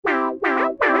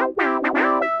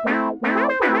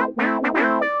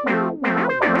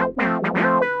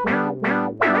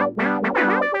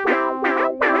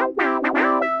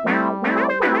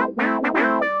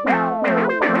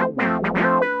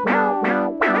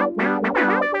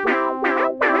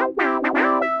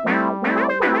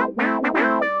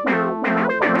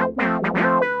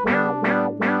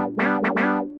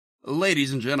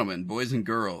Ladies and gentlemen, boys and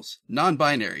girls,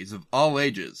 non-binaries of all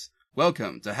ages,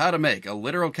 welcome to How to Make a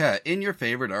Literal Cat in Your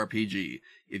Favorite RPG.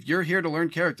 If you're here to learn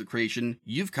character creation,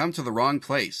 you've come to the wrong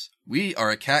place. We are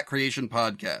a cat creation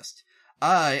podcast.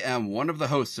 I am one of the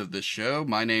hosts of this show.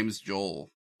 My name's Joel.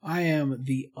 I am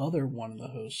the other one of the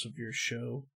hosts of your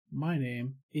show. My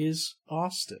name is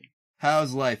Austin.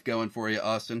 How's life going for you,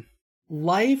 Austin?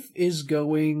 Life is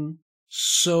going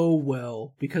so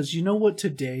well, because you know what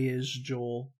today is,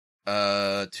 Joel?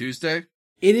 Tuesday?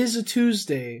 It is a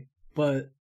Tuesday,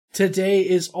 but today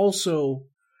is also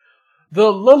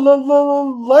the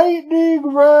lightning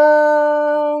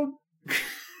round!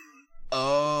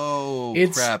 Oh,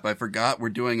 crap, I forgot we're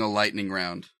doing a lightning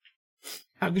round.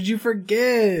 How could you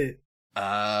forget?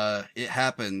 It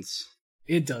happens.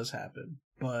 It does happen,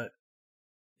 but...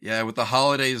 Yeah, with the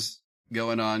holidays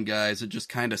going on, guys, it just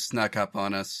kind of snuck up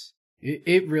on us.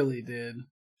 It really did.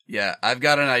 Yeah, I've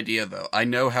got an idea, though. I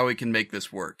know how we can make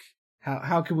this work.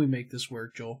 How can we make this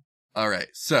work, Joel? Alright,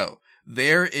 so,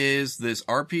 there is this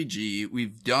RPG,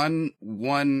 we've done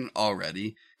one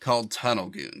already, called Tunnel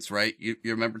Goons, right? You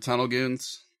remember Tunnel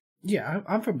Goons? Yeah,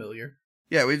 I'm familiar.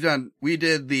 Yeah, we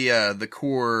did the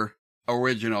core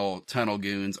original Tunnel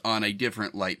Goons on a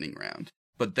different lightning round.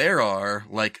 But there are,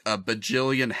 like, a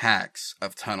bajillion hacks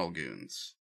of Tunnel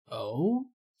Goons. Oh?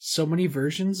 So many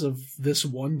versions of this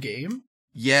one game?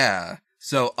 Yeah,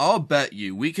 so I'll bet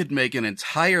you we could make an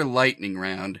entire lightning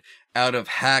round out of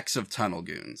hacks of Tunnel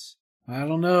Goons. I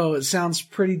don't know, it sounds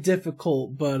pretty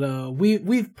difficult, but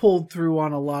we've pulled through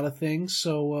on a lot of things,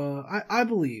 so I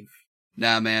believe.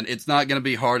 Nah, man, it's not gonna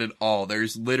be hard at all.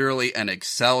 There's literally an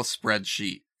Excel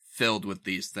spreadsheet filled with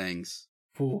these things.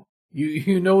 Cool.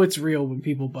 You know it's real when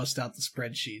people bust out the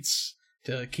spreadsheets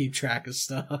to keep track of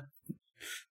stuff.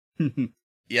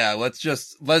 Yeah, let's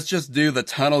just do the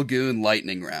Tunnel Goon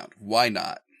lightning round. Why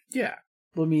not? Yeah.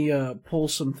 Let me pull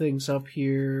some things up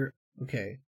here.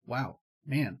 Okay. Wow.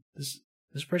 Man, this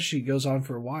spreadsheet goes on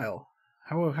for a while.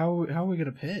 How are we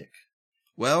gonna pick?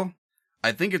 Well,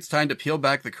 I think it's time to peel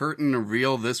back the curtain and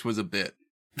reveal this was a bit.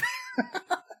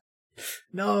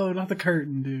 No, not the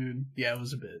curtain, dude. Yeah, it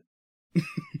was a bit.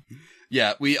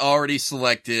 Yeah, we already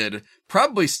selected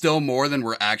probably still more than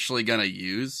we're actually gonna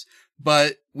use,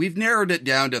 but we've narrowed it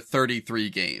down to 33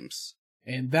 games.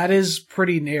 And that is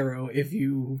pretty narrow if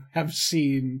you have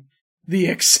seen the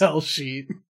Excel sheet.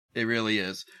 It really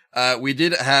is. We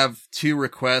did have 2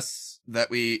 requests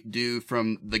that we do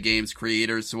from the game's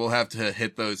creators, so we'll have to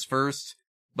hit those first,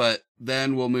 but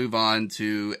then we'll move on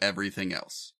to everything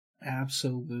else.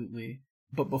 Absolutely.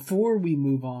 But before we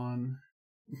move on,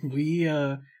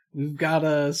 we've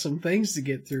got some things to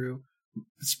get through,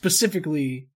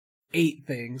 specifically 8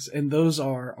 things, and those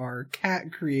are our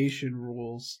cat creation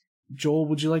rules. Joel,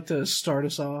 would you like to start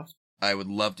us off? I would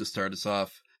love to start us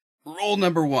off. Rule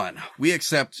number 1, we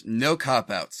accept no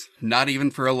cop-outs, not even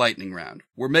for a lightning round.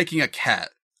 We're making a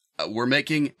cat. We're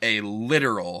making a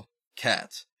literal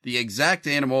cat. The exact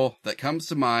animal that comes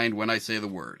to mind when I say the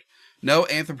word. No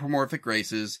anthropomorphic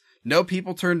races, no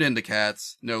people turned into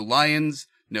cats, no lions,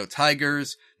 no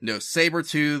tigers, no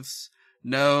saber-tooths,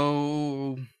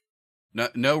 no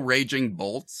raging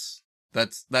bolts.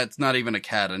 That's not even a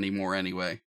cat anymore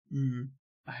anyway.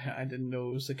 I didn't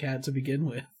know it was a cat to begin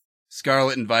with.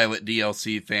 Scarlet and Violet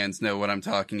DLC fans know what I'm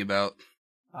talking about.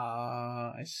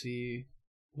 I see.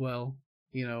 Well,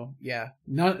 yeah.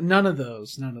 None of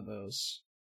those.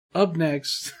 Up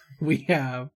next, we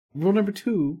have rule number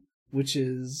 2, which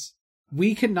is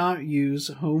we cannot use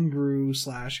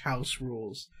homebrew/house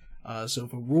rules. So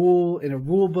if a rule in a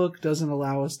rule book doesn't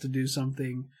allow us to do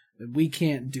something, then we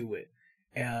can't do it.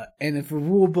 And if a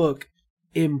rule book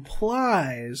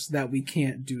implies that we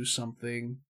can't do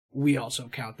something, we also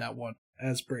count that one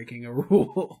as breaking a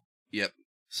rule. Yep.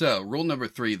 So, rule number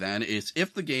 3 then is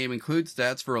if the game includes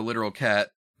stats for a literal cat,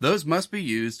 those must be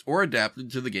used or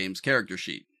adapted to the game's character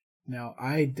sheet. Now,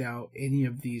 I doubt any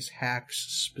of these hacks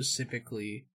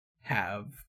specifically have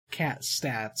cat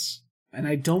stats, and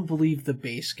I don't believe the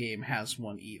base game has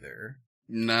one either.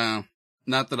 No,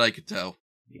 not that I could tell.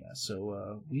 Yeah,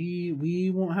 so we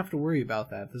won't have to worry about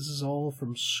that. This is all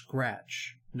from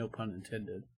scratch, no pun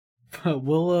intended. But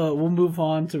we'll move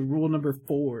on to rule number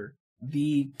 4.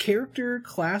 The character,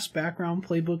 class, background,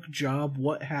 playbook, job,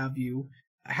 what have you,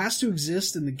 has to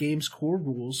exist in the game's core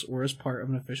rules or as part of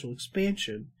an official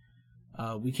expansion.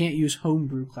 We can't use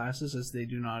homebrew classes as they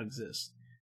do not exist.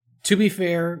 To be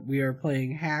fair, we are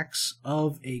playing hacks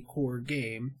of a core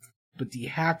game, but the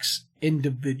hacks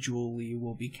individually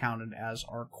will be counted as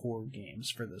our core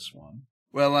games for this one.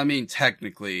 Well, I mean,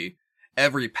 technically,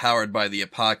 every Powered by the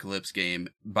Apocalypse game,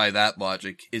 by that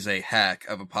logic, is a hack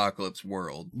of Apocalypse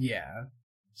World. Yeah.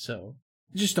 So,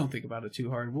 just don't think about it too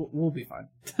hard. We'll be fine.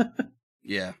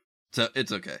 Yeah. So,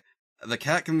 it's okay. The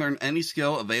cat can learn any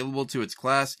skill available to its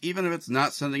class, even if it's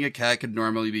not something a cat could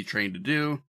normally be trained to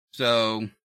do. So,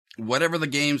 whatever the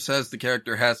game says the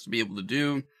character has to be able to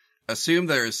do, assume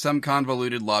there is some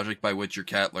convoluted logic by which your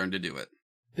cat learned to do it.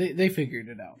 They figured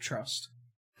it out, trust.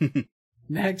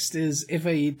 Next is, if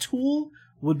a tool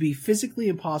would be physically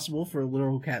impossible for a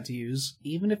literal cat to use,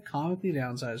 even if comically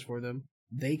downsized for them,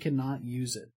 they cannot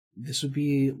use it. This would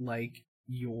be like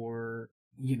your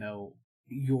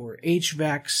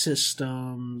HVAC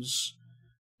systems,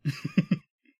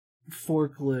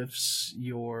 forklifts,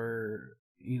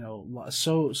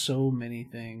 so many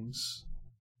things.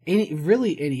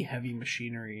 Any heavy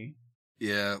machinery.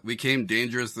 Yeah, we came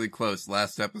dangerously close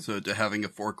last episode to having a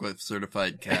forklift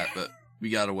certified cat, but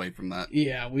we got away from that.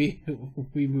 Yeah, we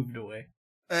moved away.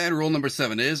 And rule number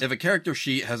 7 is, if a character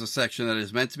sheet has a section that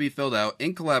is meant to be filled out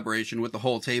in collaboration with the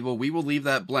whole table, we will leave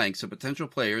that blank so potential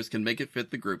players can make it fit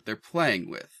the group they're playing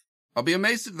with. I'll be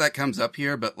amazed if that comes up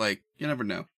here, but you never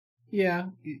know. Yeah,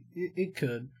 it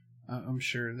could. I'm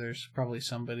sure there's probably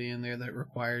somebody in there that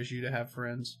requires you to have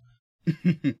friends.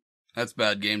 That's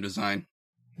bad game design.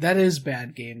 That is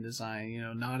bad game design.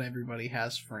 Not everybody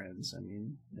has friends. I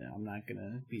mean, I'm not going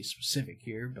to be specific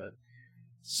here, but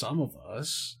some of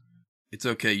us. It's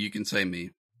okay, you can say me.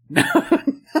 No.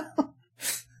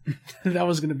 That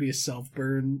was going to be a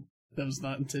self-burn. That was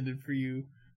not intended for you.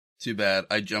 Too bad,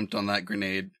 I jumped on that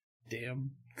grenade.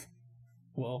 Damn.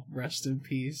 Well, rest in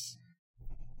peace.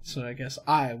 So I guess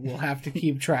I will have to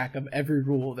keep track of every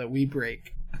rule that we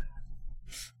break.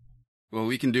 Well,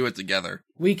 we can do it together.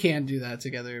 We can do that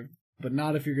together, but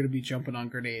not if you're going to be jumping on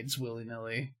grenades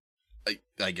willy-nilly.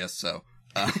 I guess so.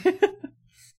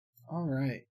 All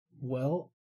right.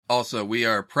 Well. Also, we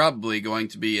are probably going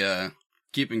to be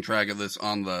keeping track of this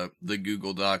on the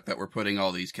Google Doc that we're putting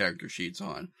all these character sheets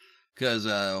on, because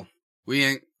we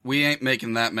ain't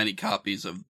making that many copies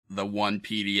of the one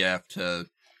PDF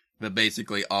that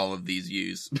basically all of these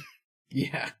use.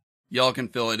 Yeah. Y'all can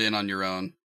fill it in on your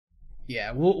own.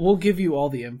 Yeah, we'll give you all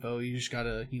the info. You just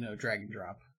gotta, drag and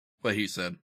drop. What he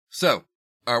said. So,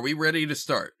 are we ready to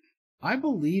start? I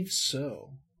believe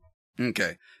so.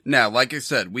 Okay. Now, like I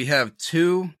said, we have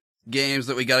 2 games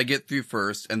that we gotta get through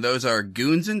first, and those are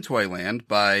Goons in Toyland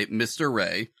by Mr.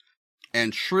 Ray,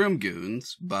 and Shroom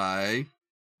Goons by...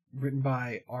 Written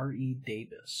by R.E.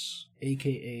 Davis,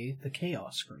 a.k.a. The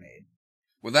Chaos Grenade.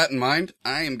 With that in mind,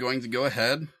 I am going to go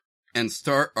ahead and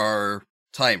start our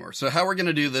timer. So how we're going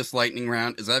to do this lightning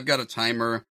round is I've got a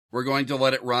timer. We're going to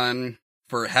let it run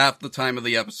for half the time of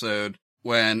the episode.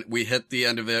 When we hit the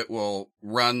end of it, we'll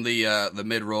run the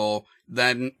mid-roll.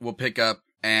 Then we'll pick up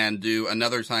and do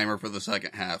another timer for the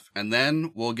second half. And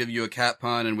then we'll give you a cat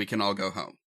pun and we can all go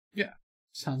home. Yeah.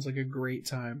 Sounds like a great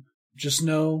time. Just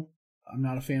know I'm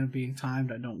not a fan of being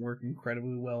timed. I don't work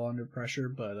incredibly well under pressure,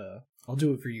 but I'll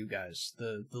do it for you guys,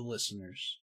 the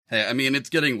listeners. Hey, I mean, it's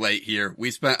getting late here.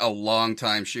 We spent a long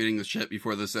time shooting the shit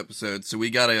before this episode, so we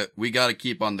gotta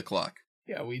keep on the clock.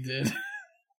 Yeah, we did.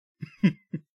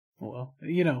 Well,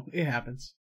 it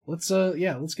happens. Let's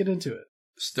get into it.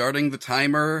 Starting the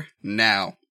timer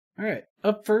now. Alright,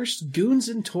 up first, Goons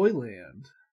in Toyland.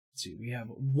 Let's see, we have,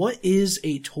 what is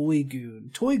a toy goon?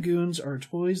 Toy goons are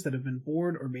toys that have been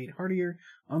born or made hardier.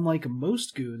 Unlike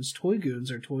most goons, toy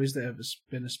goons are toys that have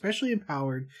been especially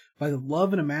empowered by the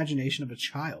love and imagination of a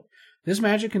child. This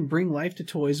magic can bring life to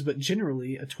toys, but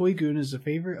generally, a toy goon is a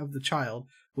favorite of the child.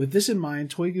 With this in mind,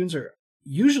 toy goons are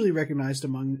usually recognized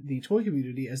among the toy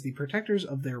community as the protectors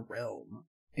of their realm.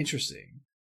 Interesting.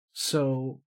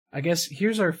 So, I guess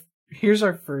here's our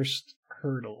first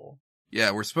hurdle.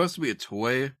 Yeah, we're supposed to be a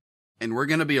toy, and we're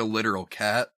gonna be a literal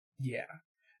cat. Yeah.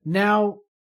 Now,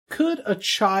 could a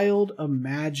child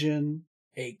imagine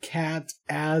a cat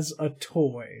as a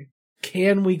toy?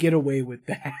 Can we get away with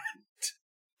that?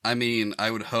 I mean,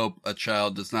 I would hope a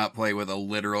child does not play with a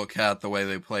literal cat the way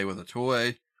they play with a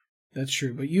toy. That's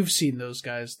true, but you've seen those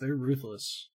guys. They're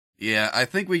ruthless. Yeah, I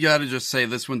think we gotta just say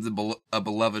this one's a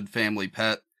beloved family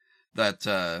pet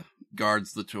that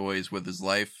guards the toys with his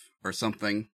life or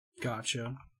something.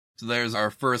 Gotcha. So there's our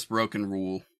first broken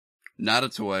rule. Not a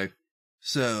toy.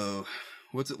 So,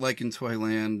 what's it like in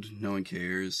Toyland? No one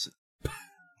cares.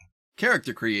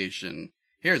 Character creation.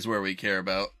 Here's where we care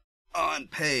about. On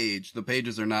page. The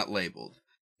pages are not labeled.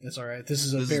 That's alright. This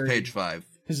is page 5.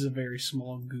 This is a very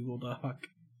small Google Doc.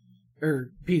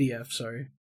 PDF, sorry.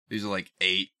 These are like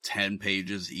 8-10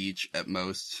 pages each at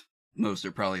most. Most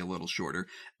are probably a little shorter.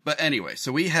 But anyway,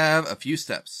 so we have a few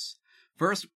steps.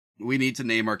 First, we need to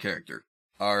name our character.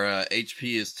 Our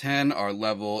HP is 10, our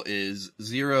level is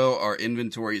 0, our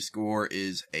inventory score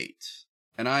is 8.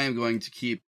 And I am going to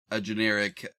keep a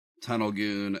generic Tunnel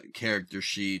Goon character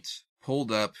sheet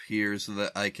pulled up here so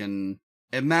that I can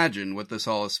imagine what this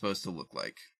all is supposed to look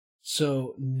like.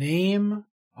 So, name,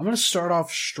 I'm going to start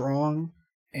off strong,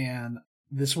 and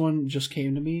this one just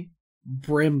came to me.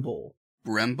 Brimble.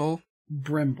 Brimble?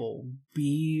 Brimble.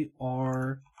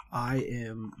 Brimble.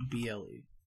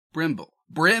 Brimble.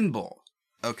 Brimble.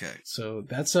 Okay. So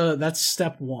that's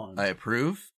step one. I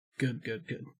approve. Good.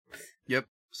 Yep.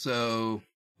 So,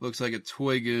 looks like a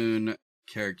Toy Goon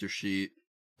character sheet.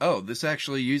 Oh, this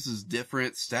actually uses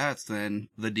different stats than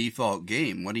the default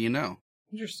game. What do you know?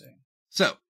 Interesting.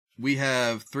 So, we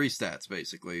have 3 stats,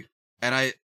 basically.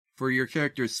 And for your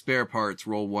character's spare parts,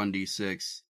 roll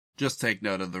 1d6. Just take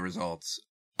note of the results.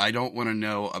 I don't want to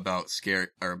know about spare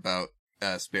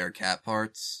cat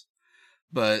parts.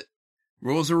 But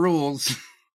rules are rules.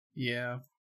 Yeah.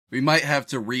 We might have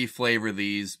to reflavor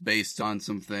these based on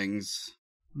some things.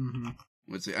 Mm-hmm.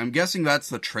 Let's see. I'm guessing that's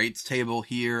the traits table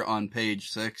here on page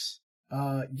 6.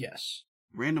 Yes.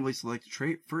 Randomly select a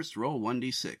trait. First roll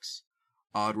 1d6.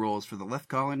 Odd rolls for the left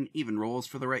column, even rolls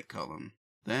for the right column.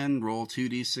 Then roll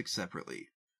 2d6 separately.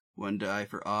 One die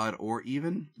for odd or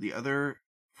even, the other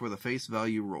for the face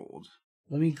value rolled.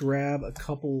 Let me grab a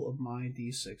couple of my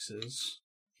d6s.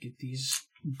 Get these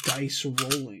dice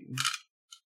rolling.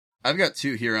 I've got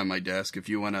 2 here on my desk if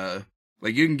you want to...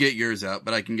 you can get yours out,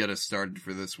 but I can get us started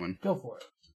for this one. Go for it.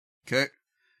 Okay.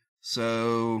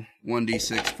 So,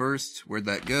 1d6 first. Where'd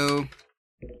that go?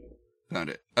 Found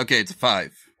it. Okay, it's a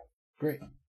 5. Great.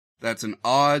 That's an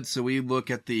odd, so we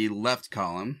look at the left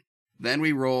column. Then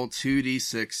we roll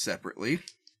 2d6 separately.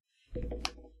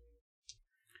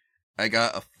 I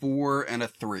got a 4 and a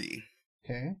 3.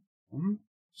 Okay.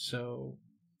 So,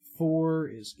 4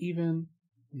 is even,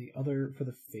 and the other for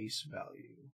the face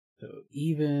value. So,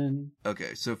 even.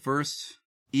 Okay, so first,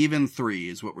 even 3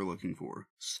 is what we're looking for.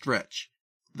 Stretch.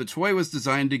 The toy was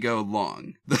designed to go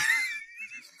long.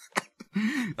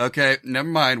 Okay, never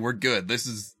mind, we're good. This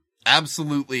is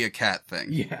absolutely a cat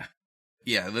thing. Yeah.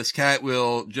 Yeah, this cat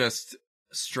will just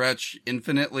stretch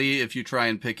infinitely if you try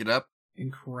and pick it up.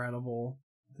 Incredible.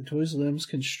 The toy's limbs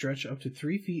can stretch up to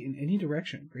 3 feet in any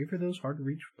direction. Great for those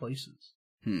hard-to-reach places.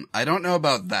 I don't know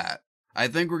about that. I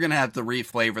think we're gonna have to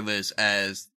reflavor this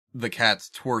as the cat's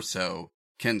torso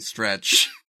can stretch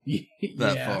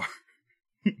that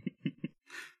far.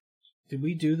 Did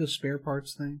we do the spare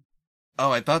parts thing?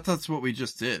 Oh, I thought that's what we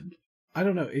just did. I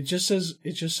don't know. It just says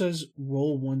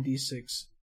roll 1d6.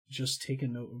 Just take a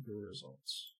note of the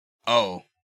results. Oh,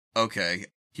 okay.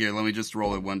 Here, let me just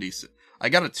roll a 1d6. I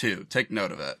got a 2. Take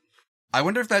note of it. I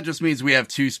wonder if that just means we have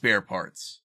 2 spare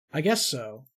parts. I guess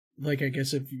so. I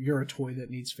guess if you're a toy that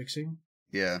needs fixing.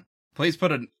 Yeah.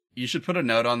 You should put a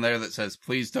note on there that says,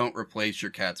 please don't replace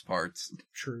your cat's parts.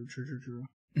 True.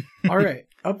 Alright,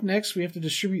 up next we have to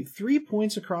distribute 3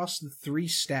 points across the 3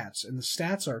 stats, and the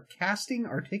stats are casting,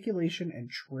 articulation,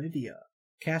 and trivia.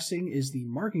 Casting is the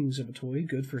markings of a toy,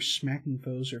 good for smacking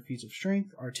foes or feats of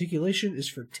strength. Articulation is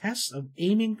for tests of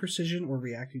aiming, precision, or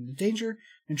reacting to danger.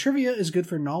 And trivia is good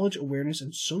for knowledge, awareness,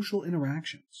 and social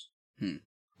interactions.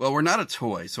 Well, we're not a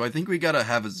toy, so I think we gotta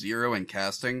have a 0 in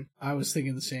casting. I was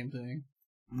thinking the same thing.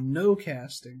 No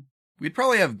casting. We'd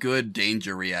probably have good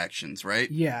danger reactions, right?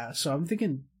 Yeah, so I'm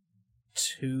thinking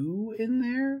 2 in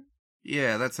there?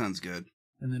 Yeah, that sounds good.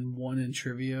 And then 1 in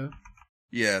trivia.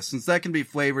 Yeah, since that can be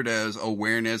flavored as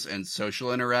awareness and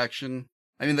social interaction.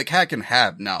 I mean, the cat can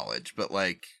have knowledge, but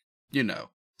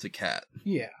it's a cat.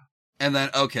 Yeah. And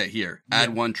then, okay, here,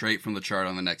 add 1 trait from the chart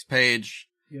on the next page,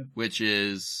 which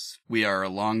is, we are a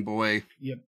long boy.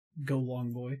 Yep, go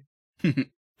long boy.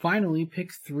 Finally,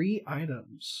 pick 3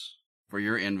 items. For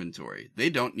your inventory. They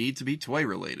don't need to be toy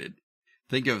related.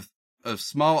 Think of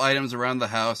small items around the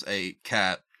house a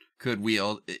cat could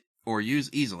wield or use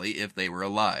easily if they were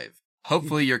alive.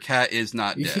 Hopefully your cat is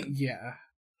not dead. Yeah.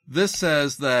 This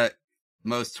says that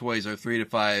most toys are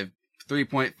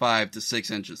 3.5 to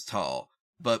 6 inches tall,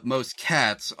 but most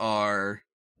cats are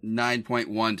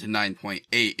 9.1 to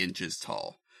 9.8 inches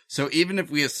tall. So even if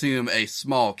we assume a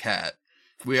small cat,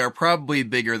 we are probably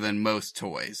bigger than most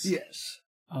toys. Yes.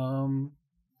 And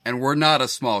we're not a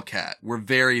small cat. We're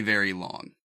very, very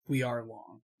long. We are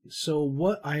long. So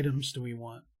what items do we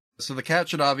want? So the cat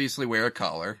should obviously wear a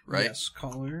collar, right? Yes,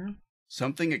 collar.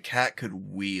 Something a cat could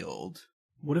wield.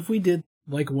 What if we did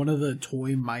one of the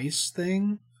toy mice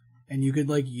thing, and you could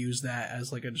use that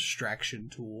as a distraction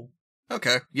tool?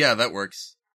 Okay, yeah, that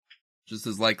works. Just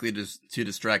as likely to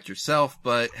distract yourself,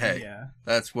 but hey,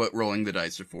 that's what rolling the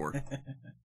dice are for.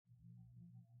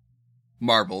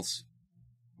 Marbles.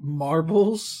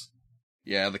 Marbles?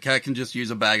 Yeah, the cat can just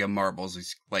use a bag of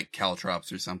marbles, like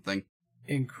caltrops or something.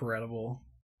 Incredible.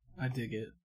 I dig it.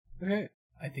 Okay,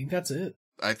 I think that's it.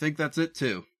 I think that's it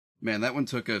too. Man, that one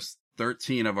took us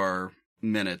 13 of our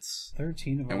minutes.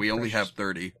 13 of our And we only have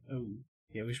 30. Oh,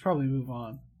 yeah, we should probably move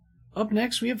on. Up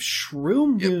next, we have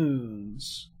Shroom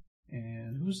Goons.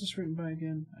 And who was this written by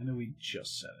again? I know we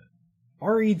just said it.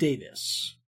 R.E.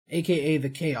 Davis, a.k.a. the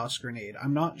Chaos Grenade.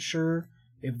 I'm not sure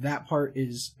if that part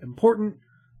is important,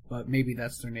 but maybe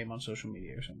that's their name on social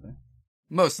media or something.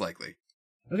 Most likely.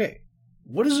 Okay,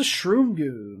 what is a Shroom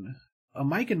Goon? A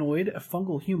myconoid, a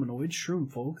fungal humanoid shroom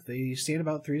folk. They stand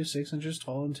about 3 to 6 inches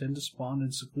tall and tend to spawn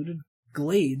in secluded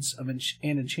glades of and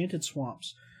enchanted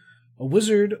swamps. A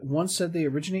wizard once said they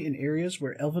originate in areas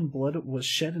where elven blood was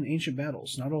shed in ancient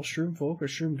battles. Not all shroom folk are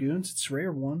shroom goons. It's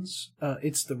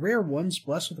the rare ones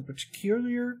blessed with a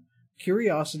peculiar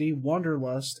curiosity,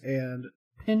 wanderlust, and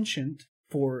penchant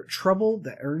for trouble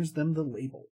that earns them the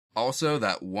label. Also,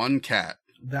 that one cat.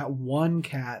 That one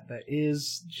cat that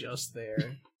is just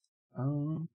there.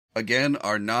 Again,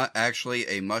 are not actually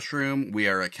a mushroom. We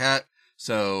are a cat.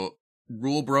 So,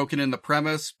 rule broken in the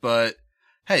premise, but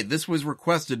hey, this was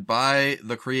requested by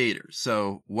the creators.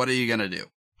 So, what are you gonna do?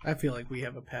 I feel like we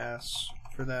have a pass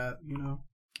for that, you know?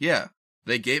 Yeah.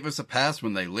 They gave us a pass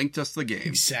when they linked us the game.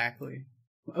 Exactly.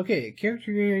 Okay,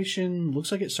 character creation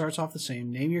looks like it starts off the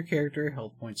same. Name your character,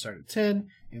 health points start at 10,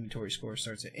 inventory score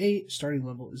starts at 8, starting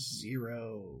level is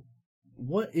 0.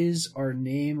 What is our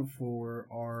name for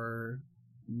our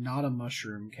not a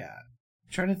mushroom cat?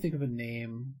 I'm trying to think of a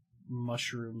name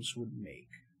mushrooms would make.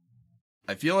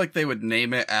 I feel like they would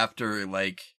name it after,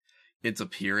 like, its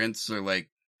appearance, or like,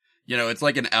 you know, it's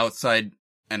like an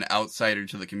outsider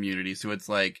to the community, so it's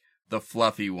like the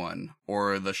fluffy one,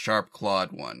 or the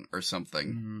sharp-clawed one, or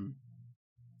something.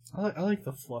 I like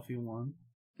the fluffy one.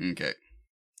 Okay.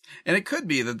 And it could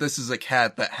be that this is a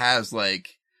cat that has,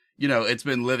 like, you know, it's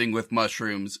been living with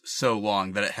mushrooms so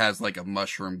long that it has, like, a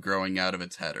mushroom growing out of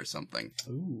its head or something.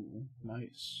 Ooh,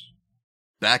 nice.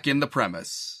 Back in the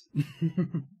premise.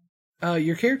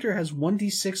 Your character has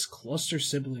 1d6 cluster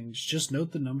siblings. Just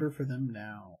note the number for them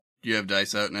now. Do you have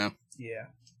dice out now? Yeah.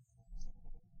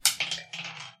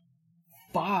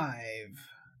 5.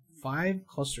 5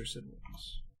 cluster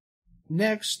siblings.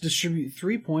 Next, distribute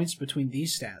 3 points between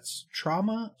these stats.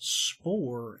 Trauma,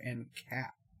 Spore, and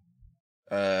Cap.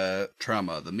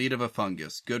 Trauma. The meat of a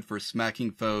fungus. Good for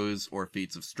smacking foes or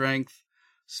feats of strength.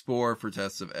 Spore for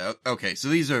tests of... Okay, so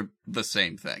these are the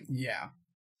same thing. Yeah.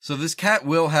 So this cat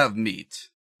will have meat.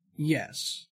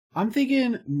 Yes. I'm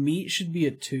thinking meat should be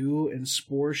a 2 and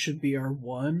Spore should be our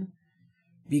 1.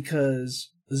 Because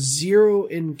 0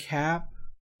 in Cap...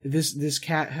 This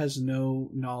cat has no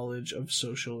knowledge of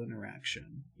social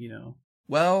interaction, you know?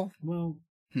 Well...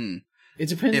 It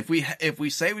depends. If we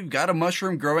say we've got a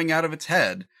mushroom growing out of its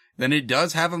head, then it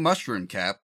does have a mushroom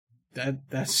cap.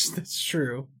 That's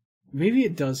true. Maybe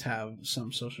it does have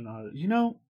some social knowledge. You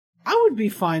know, I would be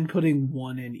fine putting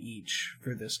 1 in each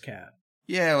for this cat.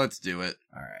 Yeah, let's do it.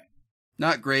 Alright.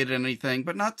 Not great at anything,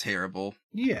 but not terrible.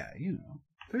 Yeah, you know,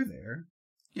 they're there.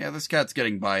 Yeah, this cat's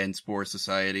getting by in Spore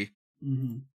Society.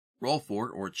 Mm-hmm. Roll for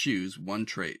or choose 1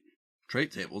 trait.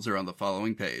 Trait tables are on the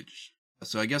following page.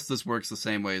 So I guess this works the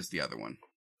same way as the other one.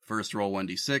 First roll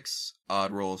 1d6,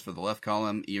 odd rolls for the left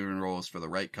column, even rolls for the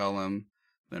right column,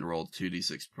 then roll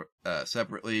 2d6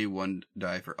 separately, 1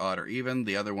 die for odd or even,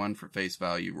 the other one for face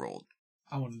value rolled.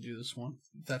 I want to do this one.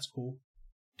 That's cool.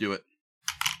 Do it.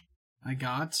 I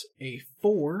got a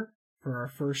 4 for our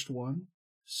first one,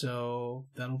 so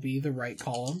that'll be the right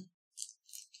column.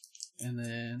 And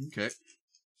then... Okay.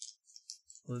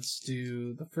 Let's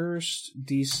do the first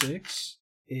d6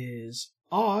 is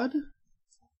odd,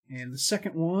 and the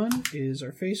second one is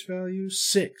our face value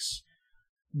 6.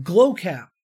 Glow cap.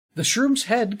 The shroom's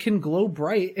head can glow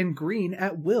bright and green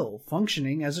at will,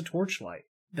 functioning as a torchlight.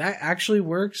 That actually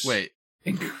works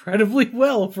incredibly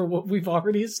well for what we've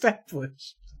already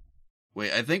established.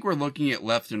 Wait, I think we're looking at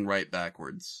left and right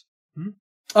backwards.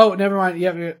 Oh, never mind.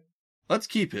 Yeah. Let's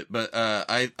keep it, but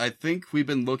I think we've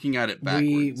been looking at it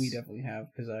backwards. We definitely have,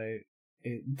 because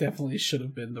it definitely should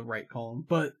have been the right column.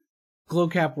 But glow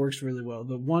cap works really well.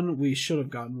 The one we should have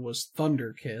gotten was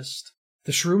Thunder Kissed.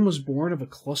 The shroom was born of a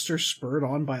cluster spurred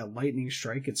on by a lightning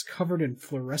strike. It's covered in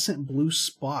fluorescent blue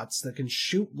spots that can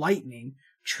shoot lightning.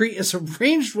 Treat as a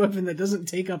ranged weapon that doesn't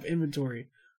take up inventory.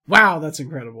 Wow, that's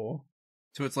incredible.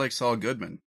 So it's like Saul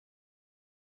Goodman.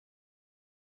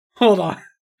 Hold on.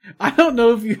 I don't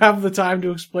know if you have the time to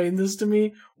explain this to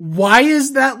me. Why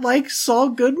is that like Saul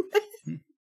Goodman?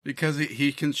 Because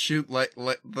he can shoot like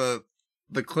the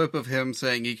the clip of him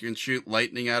saying he can shoot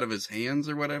lightning out of his hands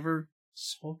or whatever?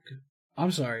 Saul Good.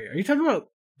 I'm sorry. Are you talking about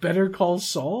Better Call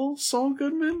Saul? Saul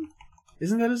Goodman?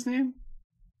 Isn't that his name?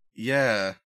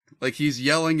 Yeah. Like, he's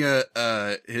yelling at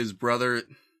his brother.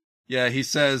 Yeah, he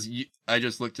says, I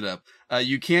just looked it up.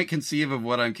 You can't conceive of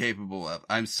what I'm capable of.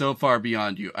 I'm so far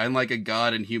beyond you. I'm like a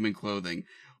god in human clothing.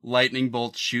 Lightning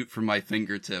bolts shoot from my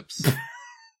fingertips.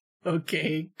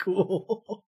 Okay,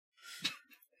 cool.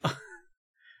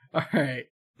 Alright.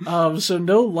 So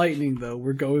no lightning, though.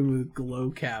 We're going with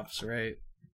glow caps, right?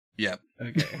 Yep.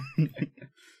 Okay.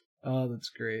 Oh, that's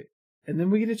great. And then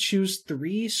we get to choose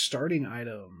 3 starting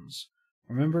items.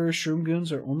 Remember, Shroom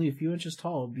Goons are only a few inches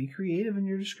tall. Be creative in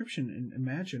your description and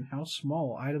imagine how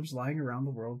small items lying around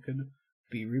the world could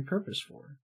be repurposed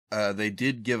for. They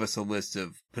did give us a list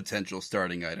of potential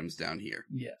starting items down here.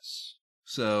 Yes.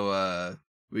 So,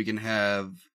 we can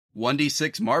have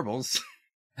 1d6 marbles.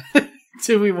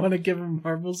 Do we want to give them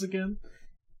marbles again?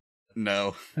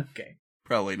 No. Okay.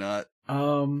 Probably not.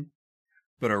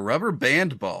 But a rubber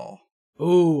band ball.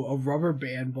 Oh, a rubber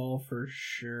band ball for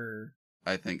sure.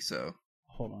 I think so.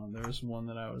 Hold on, there was one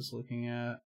that I was looking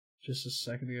at just a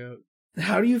second ago.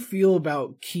 How do you feel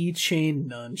about keychain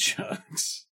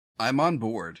nunchucks? I'm on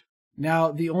board.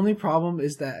 Now, the only problem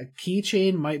is that a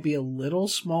keychain might be a little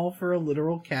small for a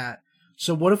literal cat.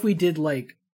 So what if we did what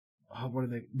are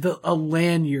they? A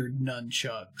lanyard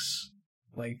nunchucks.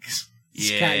 Like,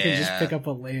 this cat can just pick up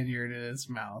a lanyard in its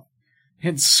mouth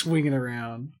and swing it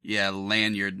around. Yeah,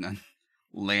 lanyard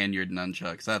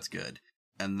nunchucks. That's good.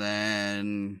 And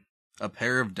then a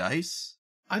pair of dice?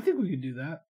 I think we could do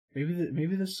that.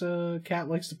 Maybe this cat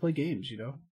likes to play games, you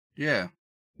know? Yeah.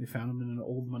 We found him in an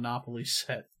old Monopoly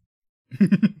set.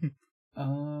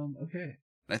 Okay.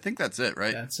 I think that's it,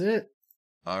 right? That's it.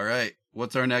 All right.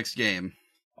 What's our next game?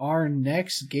 Our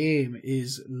next game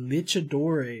is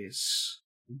Luchadores.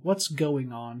 What's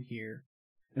going on here?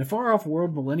 In a far-off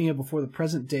world millennia before the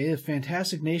present day, the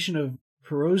fantastic nation of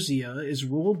Perosia is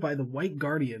ruled by the White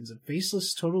Guardians, a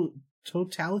faceless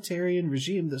totalitarian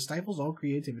regime that stifles all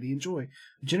creativity and joy.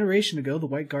 A generation ago, the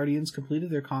White Guardians completed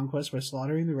their conquest by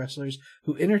slaughtering the wrestlers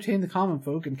who entertained the common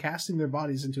folk and casting their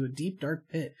bodies into a deep, dark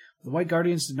pit. The White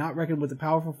Guardians did not reckon with the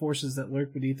powerful forces that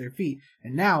lurk beneath their feet,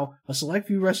 and now a select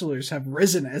few wrestlers have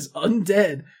risen as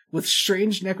undead with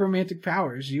strange necromantic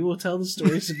powers. You will tell the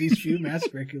stories of these few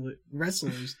masked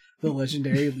wrestlers, the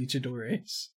legendary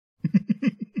Luchadores.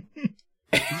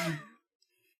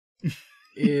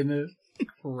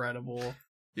 Incredible.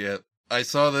 Yeah, I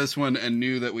saw this one and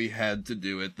knew that we had to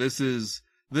do it. This is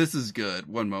good.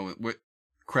 One moment.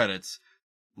 Credits.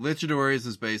 Luchadores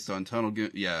is based on Tunnel Goon.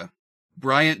 Yeah.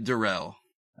 Bryant Durrell.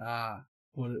 Ah,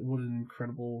 what an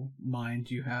incredible mind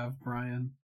you have,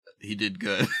 Brian. He did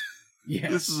good.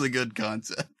 Yes. This is a good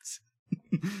concept.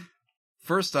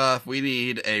 First off, we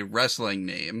need a wrestling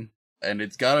name, and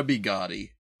it's gotta be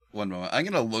gaudy. One moment. I'm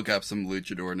gonna look up some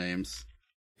luchador names.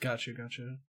 Gotcha.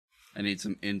 I need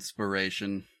some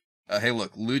inspiration. Hey,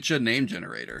 look, Lucha Name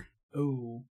Generator.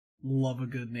 Oh, love a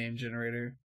good name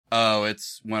generator. Oh,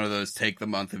 it's one of those take the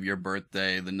month of your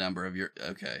birthday, the number of your...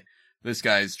 Okay. This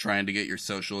guy's trying to get your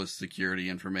social security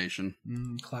information.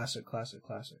 Classic.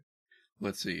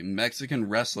 Let's see. Mexican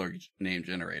Wrestler Name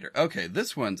Generator. Okay,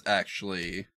 this one's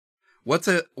actually... What's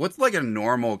like a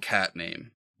normal cat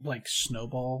name? Like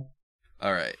Snowball?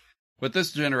 Alright. What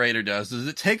this generator does is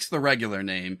it takes the regular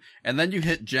name, and then you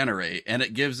hit generate, and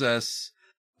it gives us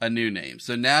a new name.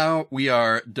 So now we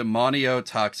are Demonio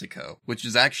Toxico, which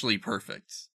is actually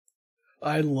perfect.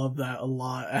 I love that a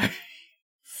lot.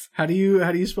 How do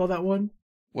you spell that one?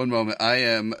 One moment, I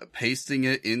am pasting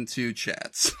it into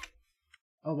chats.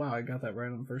 Oh wow, I got that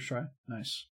right on the first try.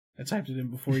 Nice. I typed it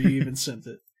in before you even sent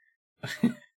it.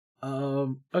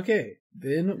 Okay,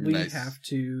 then we have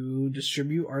to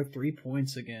distribute our 3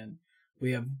 points again.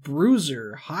 We have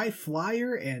Bruiser, High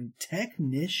Flyer, and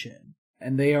Technician.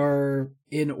 And they are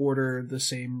in order the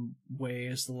same way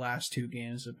as the last 2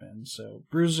 games have been. So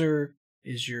Bruiser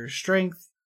is your strength,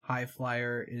 High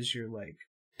Flyer is your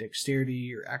dexterity,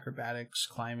 your acrobatics,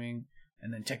 climbing,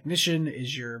 and then Technician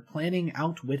is your planning,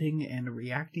 outwitting, and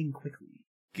reacting quickly.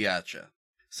 Gotcha.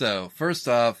 So first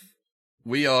off,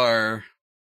 we are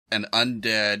an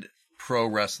undead pro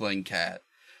wrestling cat.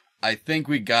 I think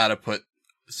we gotta put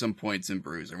some points in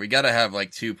Bruiser. We gotta have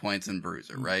 2 points in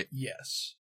Bruiser, right?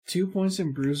 Yes. 2 points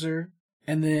in Bruiser.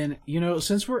 And then,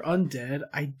 since we're undead,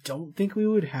 I don't think we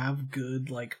would have good,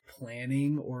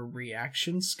 planning or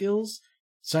reaction skills.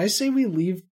 So I say we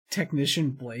leave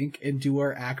Technician blank and do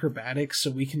our acrobatics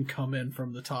so we can come in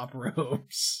from the top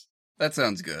ropes. That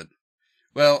sounds good.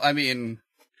 Well, I mean,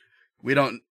 we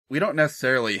don't we don't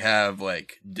necessarily have,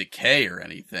 like, decay or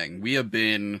anything. We have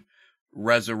been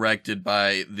resurrected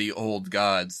by the old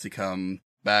gods to come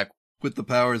back with the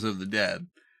powers of the dead.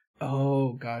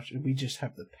 Oh, gosh. We just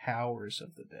have the powers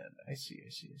of the dead. I see.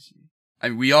 I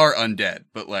mean, we are undead,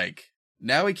 but, like,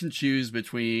 now we can choose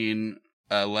between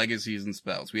legacies and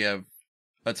spells. We have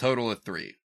a total of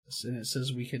 3. And it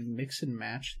says we can mix and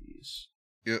match these.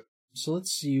 Yep. So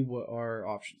let's see what our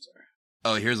options are.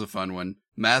 Oh, here's a fun one.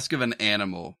 Mask of an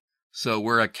animal. So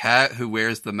we're a cat who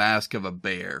wears the mask of a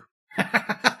bear.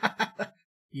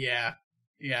 Yeah,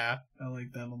 I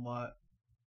like that a lot.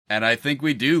 And I think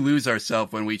we do lose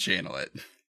ourselves when we channel it.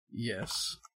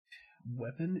 Yes.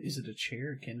 Weapon? Is it a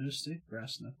chair, a candlestick,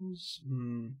 brass knuckles?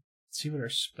 Let's see what our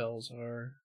spells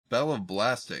are. Spell of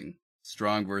blasting.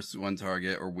 Strong versus one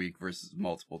target or weak versus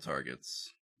multiple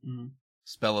targets.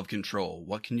 Spell of control.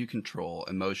 What can you control?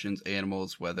 Emotions,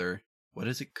 animals, weather. What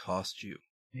does it cost you?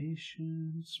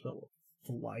 Spell of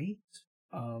flight?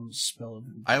 Spell of...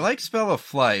 I like spell of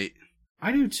flight.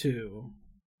 I do too.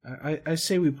 I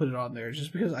say we put it on there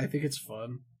just because I think it's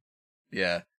fun.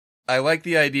 Yeah. I like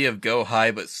the idea of go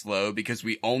high but slow because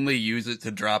we only use it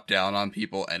to drop down on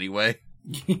people anyway.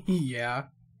 Yeah.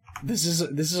 This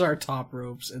is our top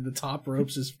ropes, and the top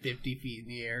ropes is 50 feet in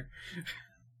the air.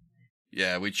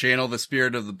 Yeah, we channel the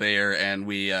spirit of the bear and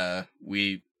we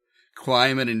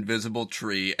climb an invisible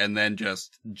tree and then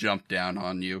just jump down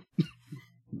on you.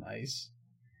 Nice.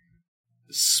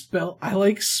 I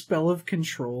like spell of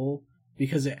control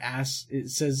because it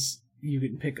says you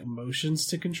can pick emotions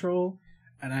to control,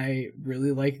 and I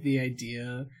really like the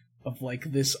idea of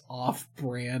like this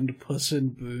off-brand Puss in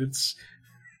Boots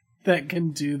that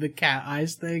can do the cat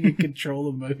eyes thing and control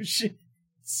emotions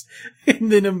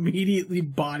and then immediately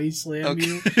body slam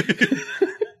you.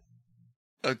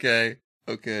 Okay.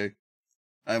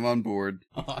 I'm on board.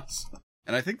 Awesome.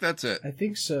 And I think that's it. I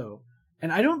think so.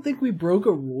 And I don't think we broke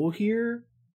a rule here.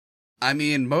 I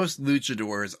mean, most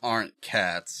luchadors aren't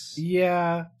cats.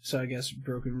 Yeah, so I guess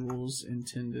broken rules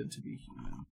intended to be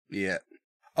human. Yeah.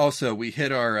 Also, we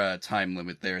hit our time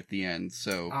limit there at the end,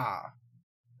 so...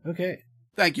 Okay.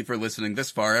 Thank you for listening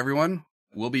this far, everyone.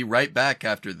 We'll be right back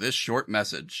after this short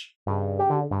message.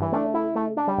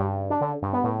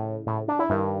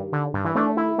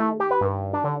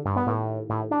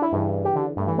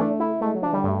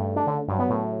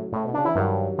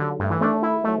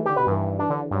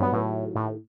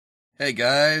 Hey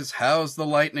guys, how's the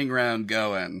lightning round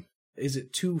going? Is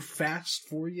it too fast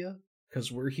for you?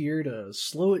 Because we're here to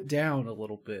slow it down a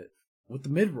little bit with the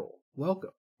mid-roll. Welcome.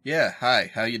 Yeah,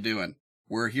 hi, how you doing?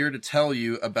 We're here to tell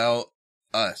you about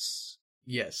us.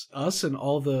 Yes, us and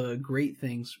all the great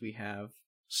things we have.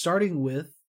 Starting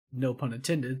with, no pun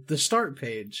intended, the start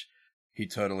page. He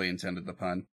totally intended the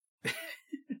pun.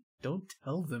 Don't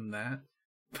tell them that.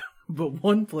 But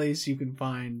one place you can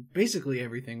find basically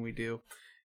everything we do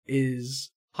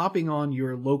is hopping on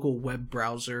your local web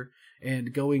browser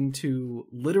and going to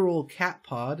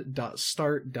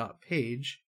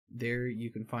literalcatpod.start.page. There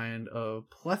you can find a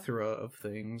plethora of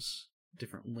things,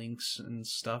 different links and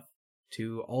stuff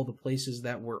to all the places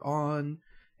that we're on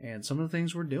and some of the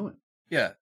things we're doing.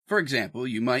 Yeah. For example,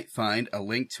 you might find a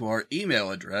link to our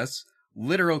email address,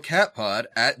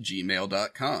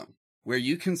 literalcatpod@gmail.com, where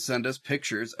you can send us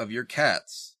pictures of your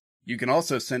cats. You can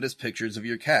also send us pictures of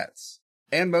your cats.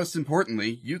 And most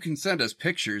importantly, you can send us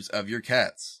pictures of your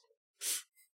cats.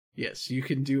 Yes, you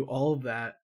can do all of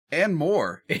that. And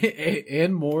more.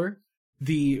 And more.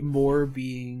 The more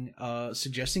being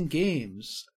suggesting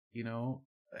games,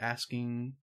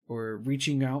 asking or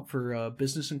reaching out for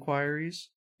business inquiries,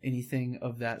 anything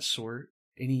of that sort.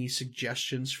 Any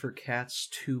suggestions for cats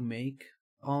to make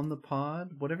on the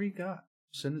pod, whatever you got,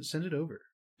 send it over.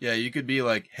 Yeah, you could be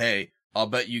like, hey, I'll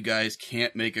bet you guys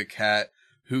can't make a cat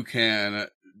who can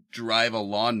drive a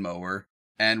lawnmower,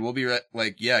 and we'll be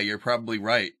like, yeah, you're probably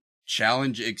right.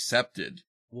 Challenge accepted.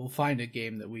 We'll find a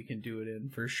game that we can do it in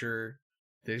for sure.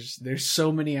 There's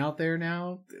so many out there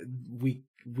now. We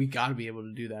got to be able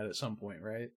to do that at some point,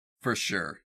 right? For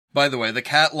sure. By the way, the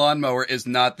cat lawnmower is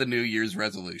not the New Year's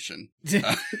resolution.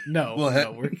 No, we'll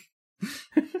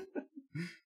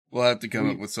have to come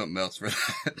up with something else for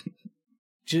that.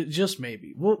 Just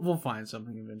maybe. We'll find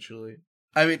something eventually.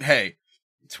 I mean, hey,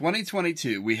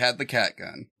 2022, we had the cat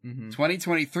gun. Mm-hmm.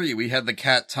 2023, we had the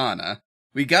cat Tana.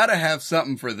 We gotta have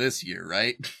something for this year,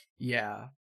 right?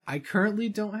 Yeah. I currently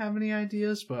don't have any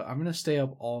ideas, but I'm gonna stay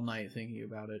up all night thinking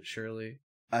about it, surely.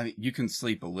 I mean, you can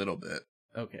sleep a little bit.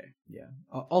 Okay, yeah.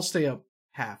 I'll stay up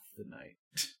half the night.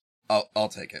 I'll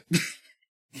take it.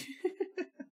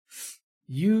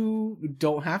 You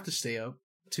don't have to stay up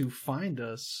to find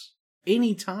us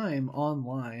anytime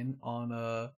online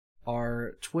on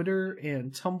our Twitter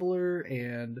and Tumblr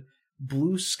and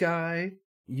Blue Sky.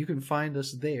 You can find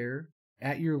us there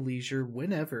at your leisure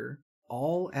whenever,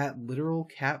 all at Literal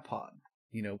Cat Pod.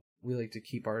 You know, we like to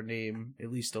keep our name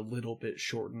at least a little bit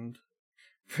shortened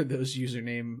for those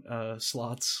username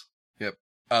slots. Yep.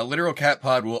 Literal Cat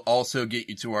Pod will also get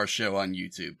you to our show on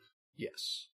YouTube.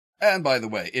 Yes. And by the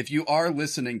way, if you are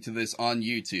listening to this on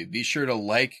YouTube, be sure to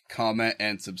like, comment,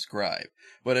 and subscribe.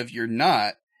 But if you're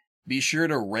not, be sure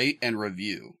to rate and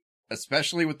review.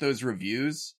 Especially with those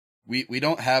reviews, we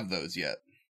don't have those yet.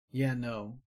 Yeah,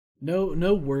 no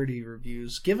wordy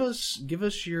reviews. Give us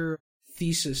your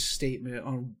thesis statement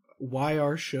on why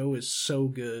our show is so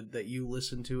good that you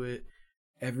listen to it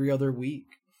every other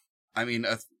week. I mean,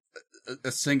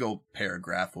 a single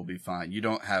paragraph will be fine. You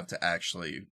don't have to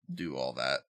actually do all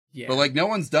that. Yeah. But, like, no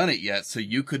one's done it yet, so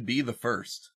you could be the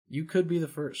first. You could be the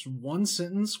first. One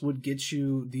sentence would get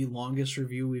you the longest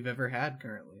review we've ever had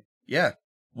currently. Yeah.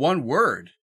 One word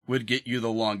would get you the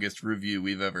longest review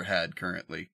we've ever had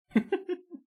currently.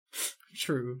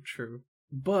 True.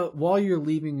 But while you're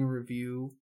leaving a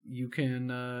review, you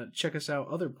can check us out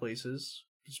other places,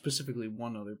 specifically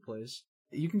one other place.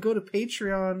 You can go to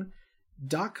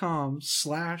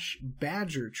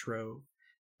patreon.com/badgertrove.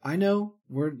 I know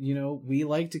we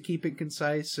like to keep it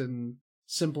concise and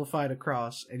simplified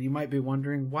across, and you might be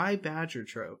wondering why Badger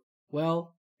Trove.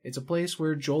 Well, it's a place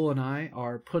where Joel and I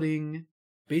are putting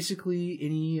basically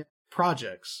any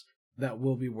projects that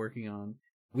we'll be working on.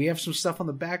 We have some stuff on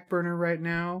the back burner right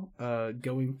now,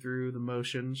 going through the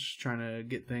motions, trying to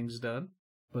get things done,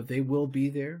 but they will be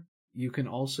there. You can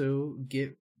also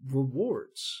get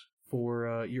rewards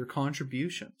for your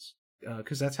contributions,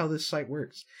 because that's how this site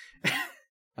works.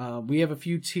 We have a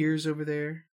few tiers over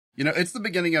there. You know, it's the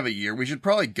beginning of a year. We should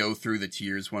probably go through the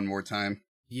tiers one more time.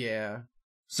 Yeah.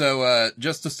 So,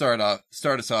 just to start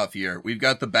us off here, we've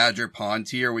got the Badger Pawn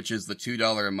tier, which is the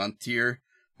 $2 a month tier,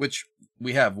 which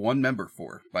we have one member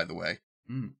for, by the way.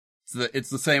 Mm.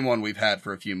 It's the same one we've had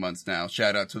for a few months now.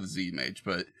 Shout out to the Z-Mage,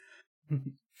 but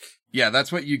yeah,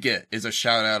 that's what you get, is a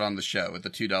shout out on the show at the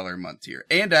 $2 a month tier,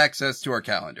 and access to our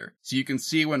calendar, so you can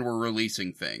see when we're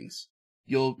releasing things.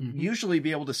 You'll usually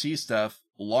be able to see stuff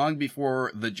long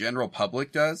before the general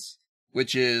public does,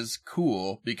 which is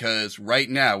cool, because right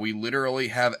now we literally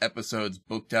have episodes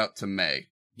booked out to May.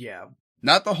 Yeah.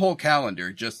 Not the whole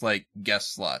calendar, just like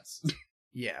guest slots.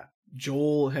 Yeah.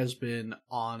 Joel has been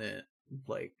on it,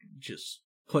 like, just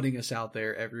putting us out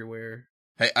there everywhere.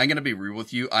 Hey, I'm gonna be real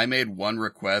with you. I made one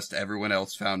request, everyone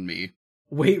else found me.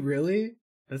 Wait, really?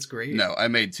 That's great. No, I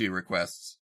made 2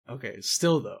 requests. Okay,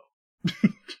 still though.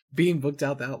 Being booked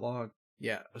out that long.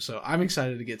 Yeah, so I'm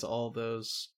excited to get to all of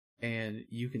those, and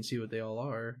you can see what they all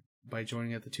are by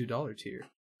joining at the $2 tier.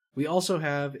 We also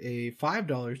have a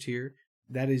 $5 tier.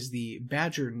 That is the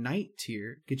Badger Night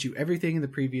tier. Gets you everything in the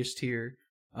previous tier,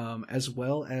 as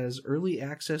well as early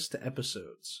access to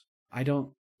episodes.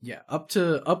 Up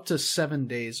to 7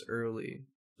 days early.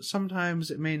 Sometimes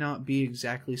it may not be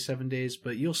exactly 7 days,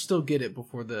 but you'll still get it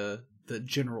before the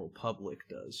general public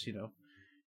does,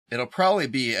 It'll probably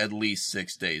be at least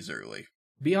 6 days early.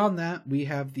 Beyond that, we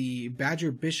have the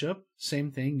Badger Bishop.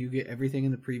 Same thing. You get everything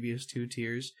in the previous 2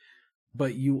 tiers.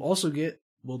 But you also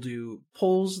we'll do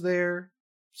polls there.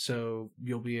 So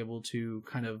you'll be able to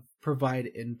kind of provide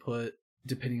input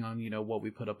depending on, what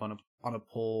we put up on a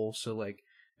poll. So like,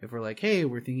 if we're like, hey,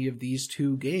 we're thinking of these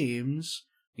 2 games,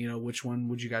 which one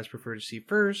would you guys prefer to see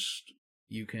first?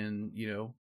 You can,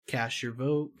 cast your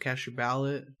vote, cast your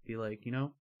ballot, be like,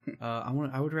 I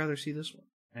would rather see this one,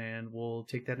 and we'll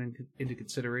take that into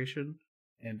consideration.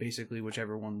 And basically,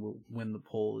 whichever one will win the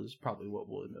poll is probably what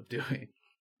we'll end up doing.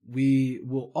 We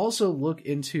will also look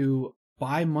into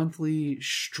bi-monthly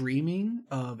streaming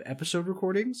of episode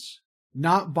recordings,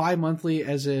 not bi-monthly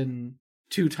as in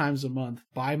 2 times a month,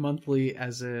 bi-monthly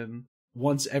as in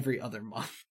once every other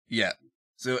month. Yeah.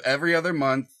 So every other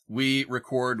month we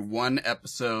record 1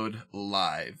 episode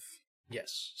live.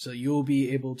 Yes, so you'll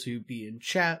be able to be in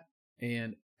chat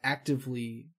and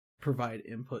actively provide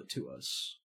input to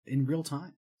us in real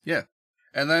time. Yeah.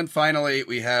 And then finally,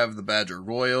 we have the Badger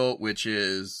Royal, which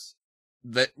is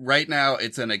that right now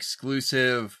it's an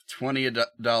exclusive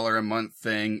 $20 a month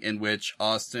thing in which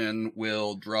Austin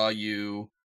will draw you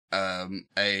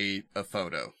a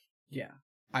photo. Yeah.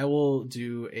 I will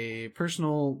do a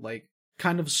personal, like,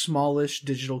 kind of smallish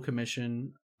digital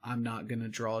commission. I'm not going to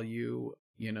draw you,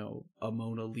 a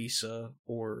Mona Lisa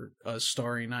or a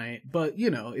Starry Night. But,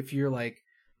 if you're like,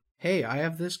 hey, I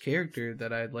have this character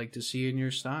that I'd like to see in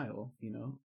your style,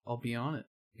 I'll be on it.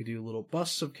 could do little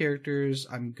busts of characters.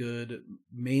 I'm good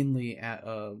mainly at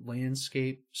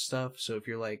landscape stuff. So if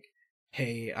you're like,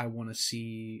 hey, I want to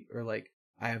see, or like,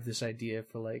 I have this idea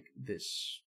for like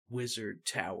this wizard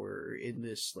tower in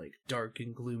this like dark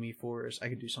and gloomy forest, I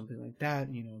could do something like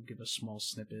that, you know, give a small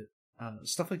snippet,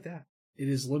 stuff like that. It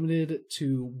is limited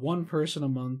to one person a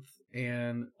month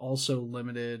and also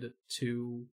limited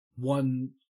to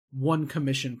one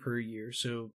commission per year.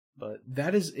 So, but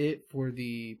that is it for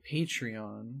the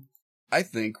Patreon. I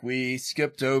think we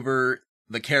skipped over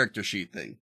the character sheet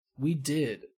thing. We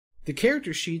did. The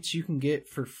character sheets you can get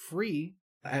for free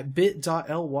at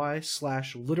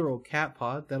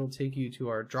bit.ly/literalcatpod. That'll take you to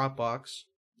our Dropbox.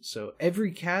 So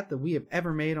every cat that we have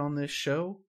ever made on this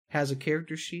show has a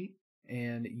character sheet,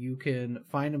 and you can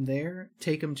find them there,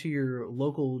 take them to your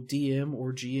local DM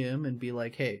or GM and be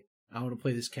like, hey, I want to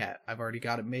play this cat. I've already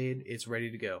got it made. It's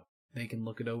ready to go. They can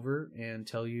look it over and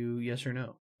tell you yes or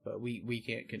no. But we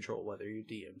can't control whether your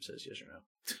DM says yes or no.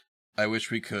 I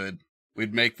wish we could.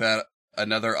 We'd make that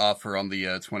another offer on the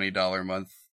 $20 a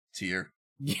month tier.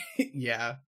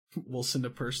 Yeah. We'll send a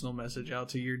personal message out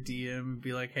to your DM and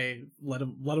be like, hey, let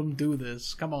them do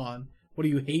this. Come on. What do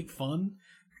you hate fun?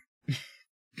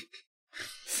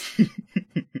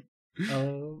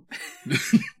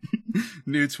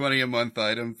 New 20 a month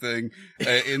item thing.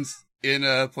 In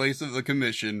place of the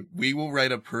commission, we will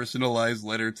write a personalized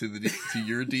letter to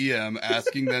your DM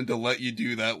asking them to let you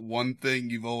do that one thing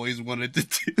you've always wanted to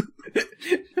do.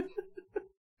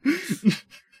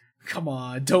 Come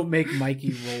on, don't make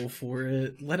Mikey roll for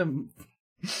it. Let him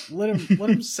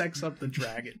sex up the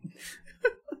dragon.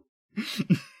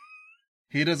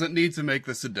 He doesn't need to make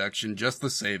the seduction, just the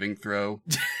saving throw.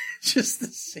 Just the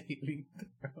saving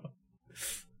throw.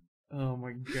 Oh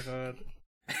my god.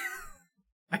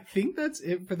 I think that's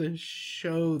it for the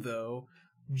show, though.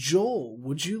 Joel,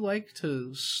 would you like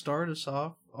to start us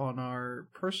off on our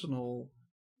personal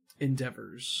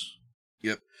endeavors?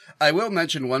 Yep. I will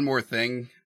mention one more thing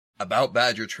about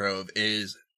Badger Trove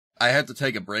is I had to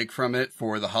take a break from it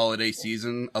for the holiday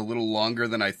season a little longer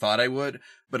than I thought I would,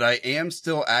 but I am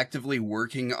still actively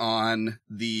working on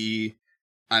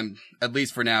I'm, at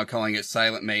least for now, calling it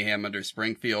Silent Mayhem under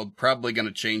Springfield. Probably going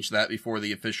to change that before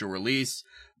the official release,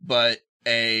 but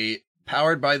a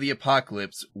Powered by the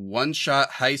Apocalypse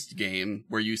one-shot heist game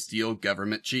where you steal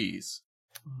government cheese.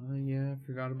 Yeah, I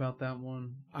forgot about that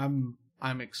one.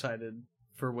 I'm excited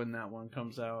for when that one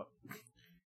comes out.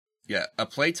 Yeah, a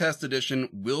playtest edition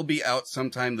will be out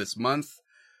sometime this month.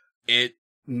 It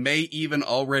may even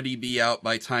already be out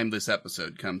by time this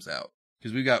episode comes out.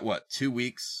 Because we got, 2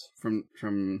 weeks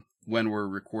from when we're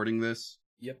recording this?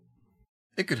 Yep.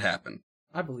 It could happen.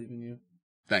 I believe in you.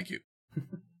 Thank you.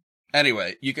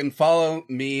 Anyway, you can follow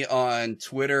me on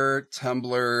Twitter,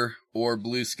 Tumblr, or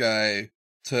Blue Sky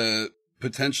to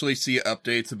potentially see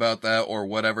updates about that or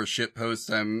whatever shitposts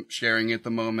I'm sharing at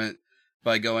the moment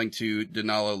by going to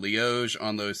Denalo Liege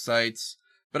on those sites.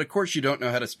 But of course you don't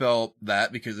know how to spell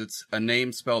that because it's a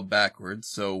name spelled backwards,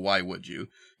 so why would you?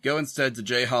 Go instead to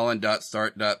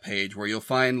jholland.start.page where you'll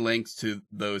find links to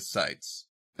those sites.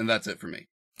 And that's it for me.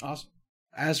 Awesome.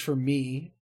 As for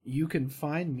me, you can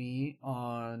find me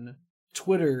on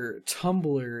Twitter,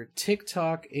 Tumblr,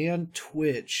 TikTok, and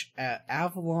Twitch at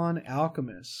Avalon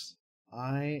Alchemist.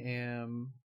 I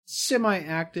am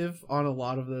semi-active on a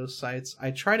lot of those sites.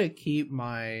 I try to keep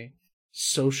my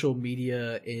social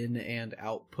media in and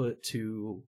output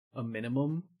to a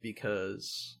minimum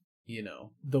because, you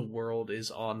know, the world is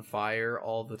on fire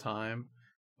all the time.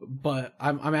 But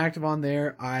I'm active on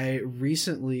there. I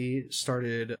recently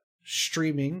started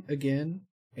streaming again,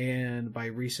 and by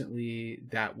recently,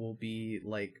 that will be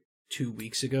like 2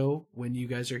 weeks ago when you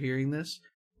guys are hearing this.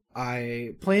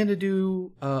 I plan to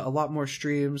do a lot more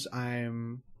streams.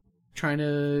 I'm trying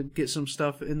to get some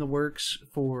stuff in the works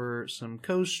for some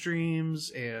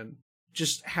co-streams and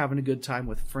just having a good time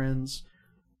with friends.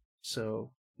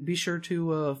 So be sure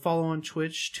to follow on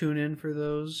Twitch, tune in for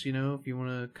those, you know, if you want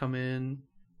to come in,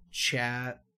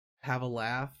 chat, have a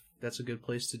laugh, that's a good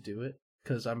place to do it.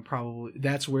 Because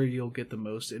that's where you'll get the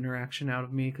most interaction out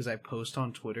of me, because I post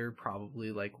on Twitter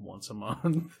probably like once a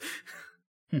month.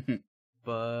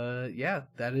 But yeah,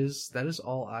 that is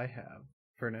all I have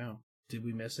for now. Did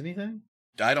we miss anything?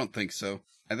 I don't think so.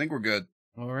 I think we're good.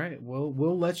 All right. Well,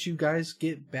 we'll let you guys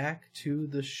get back to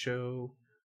the show.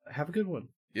 Have a good one.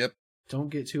 Yep. Don't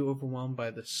get too overwhelmed by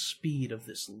the speed of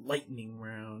this lightning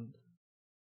round.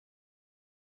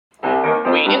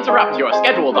 We interrupt your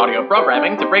scheduled audio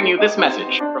programming to bring you this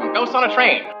message from Ghost on a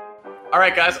Train.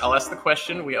 Alright guys, I'll ask the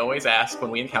question we always ask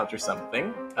when we encounter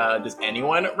something. Does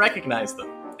anyone recognize them?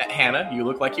 Hannah, you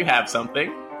look like you have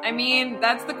something. I mean,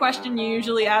 that's the question you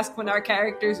usually ask when our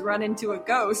characters run into a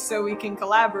ghost so we can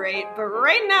collaborate, but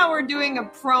right now we're doing a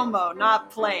promo, not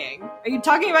playing. Are you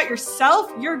talking about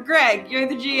yourself? You're Greg, you're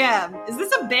the GM. Is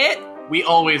this a bit? We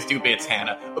always do bits,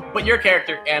 Hannah. But your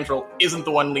character, Andrel, isn't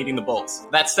the one leading the bolts.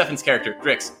 That's Stefan's character,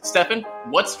 Drix. Stefan,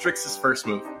 what's Drix's first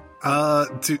move?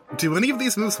 Do any of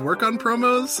these moves work on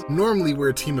promos? Normally we're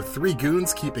a team of 3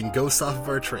 goons keeping ghosts off of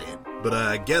our train, but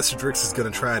I guess Drix is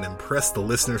gonna try and impress the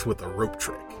listeners with a rope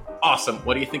trick. Awesome.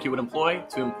 What do you think you would employ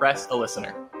to impress a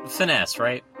listener? Finesse,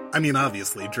 right? I mean,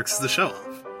 obviously, Drix is the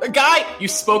show-off. Guy, you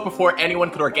spoke before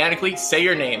anyone could organically say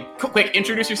your name. Quick,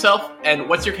 introduce yourself, and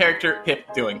what's your character,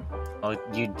 Pip, doing? Oh,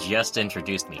 you just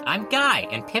introduced me. I'm Guy,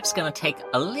 and Pip's gonna take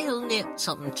a little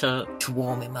something to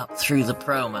warm him up through the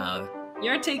promo.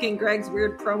 You're taking Greg's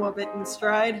weird promo bit in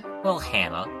stride. Well,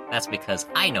 Hannah, that's because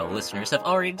I know listeners have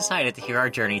already decided to hear our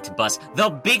journey to bust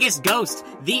the biggest ghost,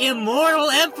 the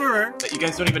Immortal Emperor! You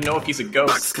guys don't even know if he's a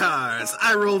ghost. Boxcars!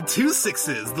 I rolled 2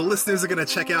 6s. The listeners are gonna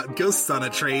check out Ghosts on a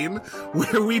Train,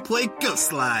 where we play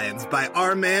Ghost Lines by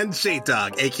our man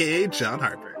J-Dog, aka John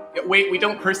Harper. Wait, we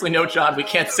don't personally know John. We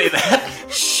can't say that.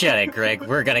 Shut it, Greg.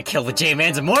 We're gonna kill the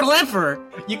J-Man's Immortal Emperor!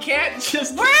 You can't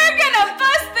just... We're gonna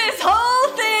bust this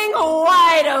whole thing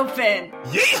wide open!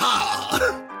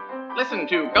 Yeehaw! Listen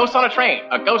to Ghosts on a Train,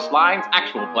 a Ghost Lines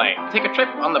actual play. Take a trip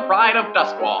on the Bride of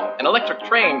Duskwall, an electric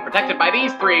train protected by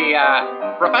these 3,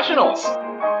 professionals.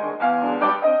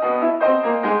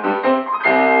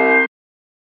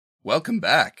 Welcome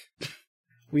back.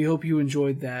 We hope you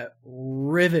enjoyed that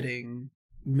riveting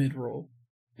mid-roll.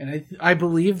 And I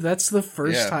believe that's the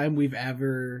first time we've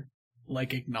ever,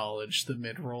 acknowledged the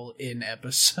mid-roll in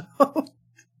episode.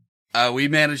 We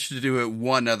managed to do it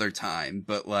one other time,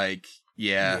 but,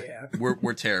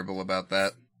 we're terrible about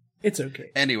that. It's okay.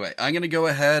 Anyway, I'm gonna go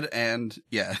ahead and,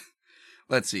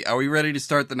 let's see. Are we ready to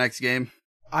start the next game?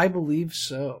 I believe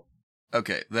so.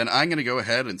 Okay, then I'm gonna go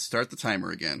ahead and start the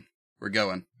timer again. We're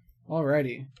going.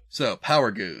 Alrighty. So, Power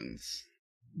Goons.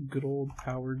 Good old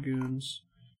Power Goons.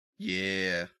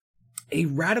 Yeah. A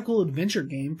radical adventure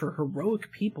game for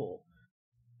heroic people.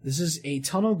 This is a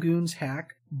Tunnel Goons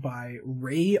hack by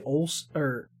Ray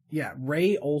Olson.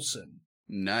 Ray Olson.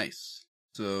 Nice.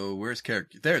 So,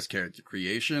 there's character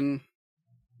creation.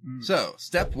 So,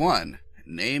 step 1.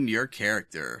 Name your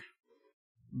character.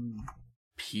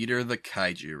 Peter the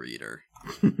Kaiju Reader.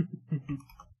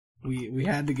 We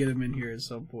had to get him in here at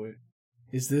some point.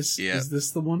 Is this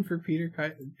the one for Peter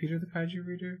the Kaiju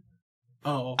Reader?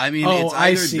 Oh, I mean, it's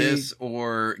either this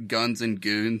or Guns and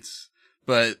Goons,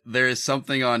 but there is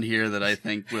something on here that I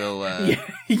think will.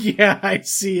 Yeah, I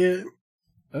see it.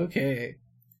 Okay,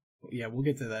 yeah, we'll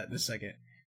get to that in a second.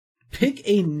 Pick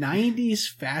a '90s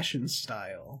fashion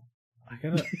style. I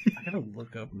gotta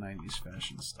look up '90s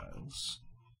fashion styles.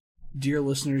 Dear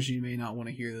listeners, you may not want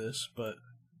to hear this, but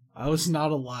I was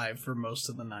not alive for most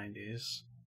of the '90s.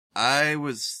 I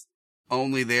was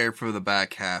only there for the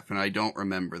back half, and I don't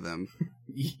remember them.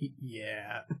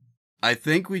 Yeah. I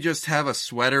think we just have a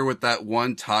sweater with that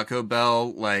one Taco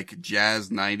Bell, jazz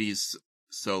 90s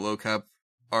solo cup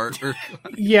art.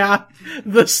 Yeah,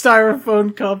 the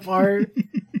styrofoam cup art.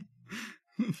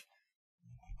 Let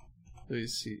me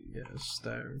see. Yeah,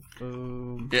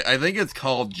 styrofoam. Yeah, I think it's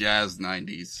called Jazz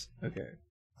 90s. Okay.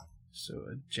 So,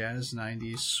 a Jazz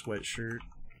 90s sweatshirt.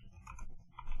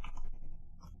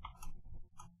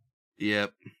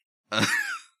 Yep.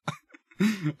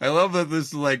 I love that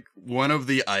this is one of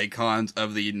the icons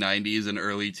of the 90s and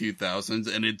early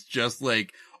 2000s, and it's just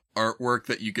artwork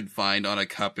that you could find on a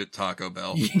cup at Taco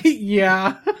Bell.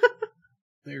 Yeah.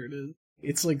 There it is.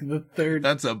 It's the third.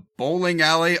 That's a bowling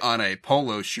alley on a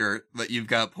polo shirt that you've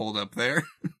got pulled up there.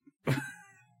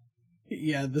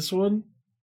 Yeah, this one?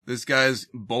 This guy's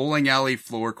bowling alley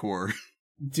floor core.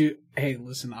 Dude, hey,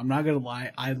 listen, I'm not gonna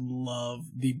lie, I love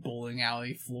the bowling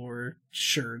alley floor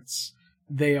shirts.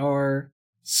 They are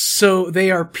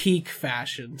peak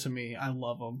fashion to me. I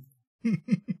love them.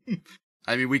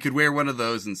 I mean, we could wear one of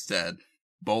those instead.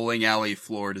 Bowling alley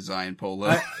floor design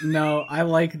polo. I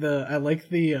like the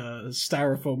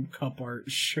styrofoam cup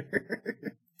art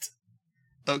shirt.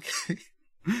 Okay.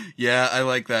 Yeah, I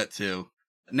like that too.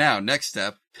 Now, next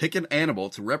step, pick an animal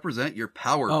to represent your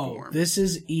power form. This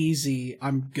is easy.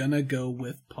 I'm gonna go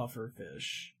with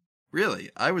pufferfish.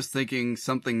 Really? I was thinking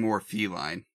something more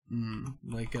feline.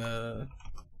 Like a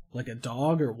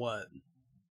dog or what?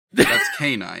 That's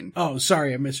canine. Oh,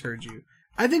 sorry, I misheard you.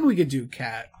 I think we could do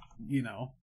cat, Yeah.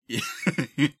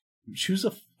 Choose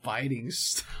a fighting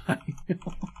style.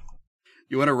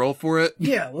 You want to roll for it?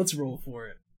 Yeah, let's roll for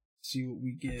it. See what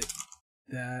we get.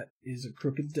 That is a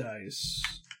crooked dice.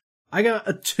 I got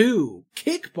a 2.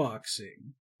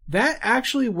 Kickboxing. That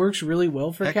actually works really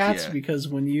well for Heck cats yeah. because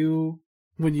when you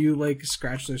like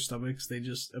scratch their stomachs, they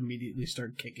just immediately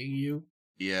start kicking you.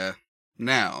 Yeah.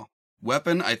 Now,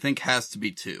 weapon I think has to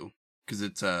be 2, because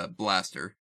it's a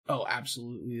blaster. Oh,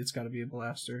 absolutely. It's got to be a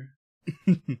blaster.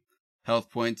 Health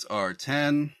points are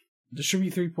 10.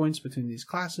 Distribute 3 points between these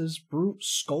classes: Brute,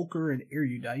 Skulker, and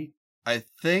Erudite. I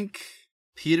think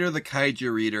Peter the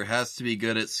Kaiju Reader has to be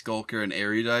good at Skulker and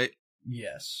Erudite.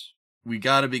 Yes. We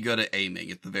gotta be good at aiming,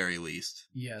 at the very least.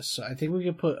 Yes, so I think we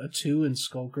could put a 2 in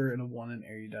Skulker and a 1 in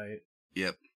Erudite.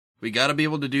 Yep. We gotta be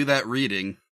able to do that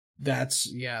reading.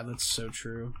 That's so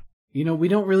true. You know, we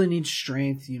don't really need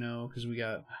strength, you know, because we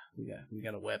got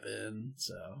a weapon,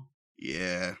 so.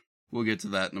 Yeah. We'll get to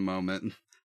that in a moment.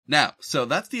 Now, so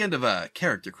that's the end of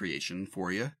character creation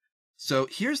for you. So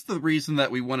here's the reason that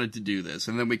we wanted to do this,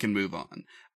 and then we can move on.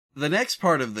 The next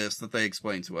part of this that they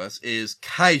explain to us is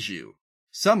kaiju.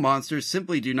 Some monsters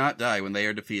simply do not die when they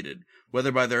are defeated.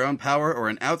 Whether by their own power or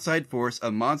an outside force, a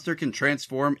monster can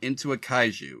transform into a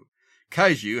kaiju.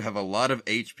 Kaiju have a lot of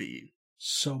HP.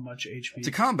 So much HP.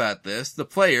 To combat this, the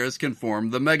players can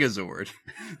form the Megazord.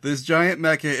 This giant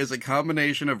mecha is a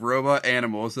combination of robot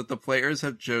animals that the players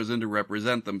have chosen to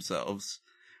represent themselves.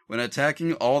 When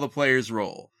attacking, all the players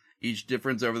roll. Each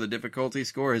difference over the difficulty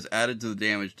score is added to the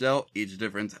damage dealt. Each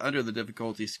difference under the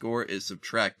difficulty score is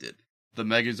subtracted. The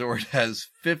Megazord has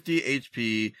 50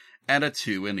 HP and a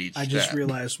 2 in each I just stat.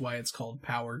 realized why it's called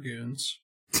Power Goons.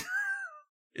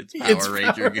 It's Power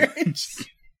Ranger Goons.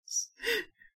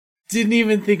 Didn't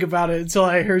even think about it until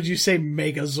I heard you say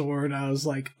Megazord. I was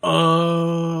like,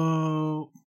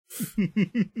 oh.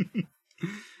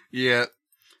 Yeah.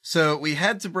 So we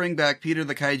had to bring back Peter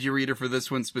the Kaiju Reader for this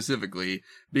one specifically,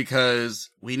 because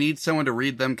we need someone to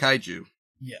read them kaiju.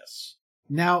 Yes.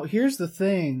 Now, here's the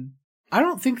thing. I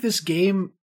don't think this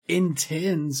game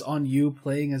intends on you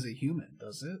playing as a human,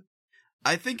 does it?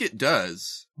 I think it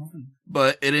does,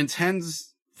 but it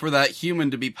intends for that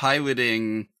human to be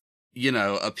piloting, you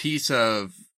know, a piece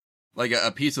of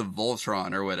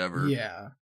Voltron or whatever. Yeah.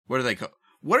 What are they called?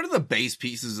 What are the base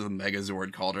pieces of the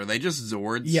Megazord called? Are they just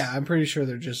Zords? Yeah, I'm pretty sure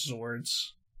they're just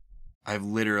Zords. I've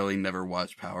literally never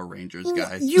watched Power Rangers,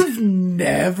 guys. You've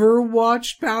never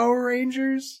watched Power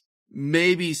Rangers?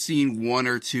 Maybe seen 1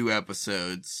 or 2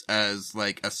 episodes as,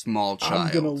 like, a small child.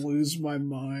 I'm gonna lose my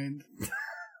mind.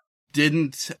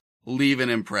 Didn't leave an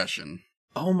impression.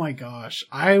 Oh my gosh.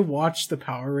 I watched the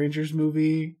Power Rangers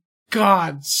movie,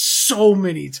 God, so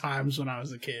many times when I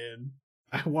was a kid.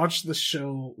 I watched the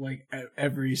show, like,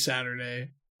 every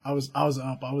Saturday. I was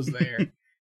up, I was there.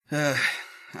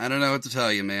 I don't know what to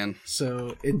tell you, man.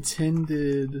 So,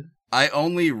 intended... I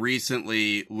only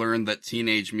recently learned that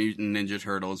Teenage Mutant Ninja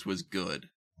Turtles was good.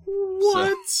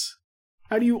 What?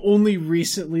 How do you only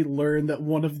recently learn that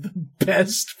one of the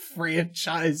best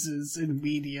franchises in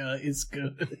media is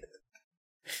good?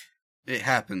 It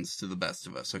happens to the best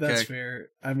of us, okay? That's fair.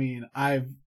 I mean, I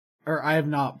have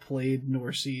not played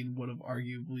nor seen one of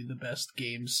arguably the best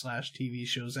games/TV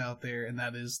shows out there, and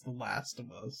that is The Last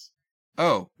of Us.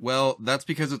 Oh, well, that's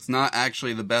because it's not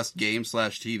actually the best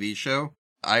game/TV show.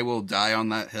 I will die on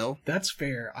that hill. That's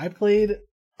fair. I played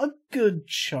a good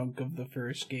chunk of the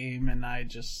first game, and I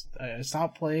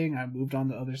stopped playing. I moved on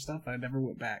to other stuff. I never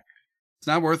went back. It's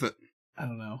not worth it. I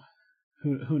don't know.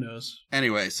 Who knows?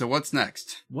 Anyway, so what's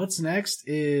next? What's next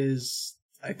is,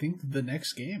 I think, the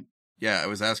next game. Yeah, I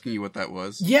was asking you what that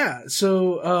was. Yeah,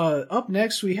 so up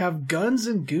next we have Guns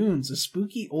and Goons, a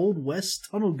spooky Old West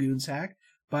tunnel goons hack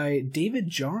by David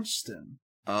Johnston.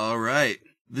 All right.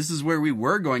 This is where we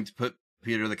were going to put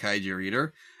Peter the Kaiju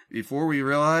Reader before we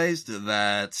realized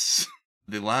that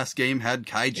the last game had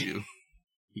kaiju.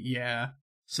 Yeah.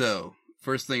 So,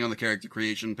 first thing on the character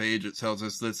creation page, it tells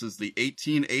us this is the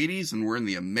 1880s and we're in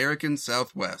the American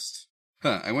Southwest.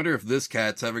 I wonder if this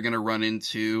cat's ever going to run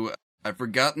into... I've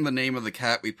forgotten the name of the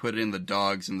cat we put in the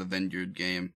dogs in the Vineyard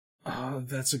game. Oh,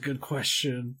 that's a good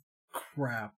question.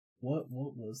 Crap. What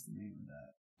was the name of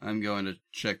that? I'm going to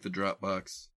check the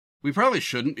Dropbox. We probably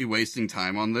shouldn't be wasting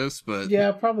time on this, but...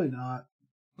 Yeah, probably not.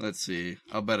 Let's see.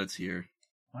 I'll bet it's here.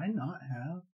 Why not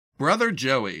have? Brother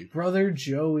Joey. Brother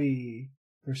Joey.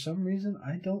 For some reason,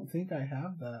 I don't think I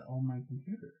have that on my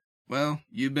computer. Well,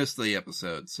 you missed the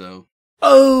episode, so...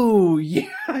 Oh, yeah,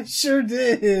 I sure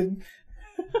did.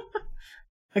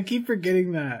 I keep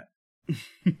forgetting that.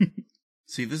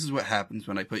 See, this is what happens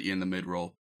when I put you in the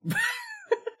mid-roll.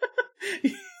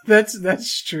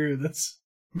 That's true.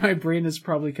 My brain has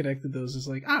probably connected those as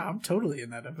like, I'm totally in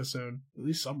that episode. At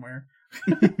least somewhere.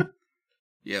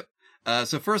 Yep.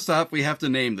 So first off, we have to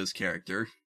name this character.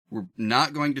 We're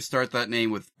not going to start that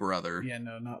name with brother. Yeah,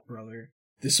 no, not brother.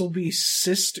 This will be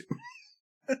sister.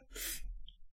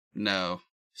 No.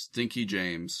 Stinky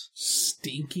James.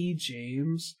 Stinky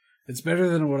James? It's better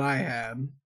than what I had.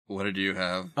 What did you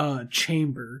have?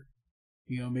 Chamber.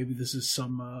 Maybe this is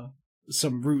some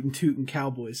rootin' tootin'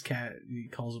 Cowboys cat. He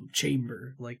calls him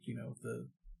Chamber, like, the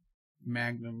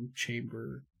Magnum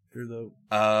Chamber or the.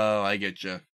 Oh, I get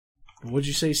you. What'd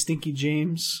you say, Stinky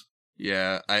James?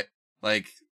 Yeah, I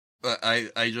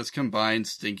just combined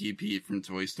Stinky Pete from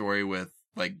Toy Story with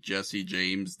like Jesse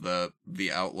James, the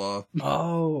outlaw.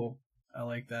 Oh, I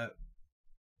like that.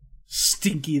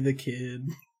 Stinky the Kid.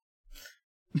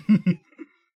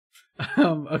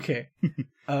 Okay.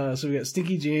 So we got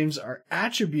Stinky James. Our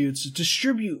attributes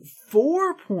distribute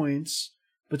 4 points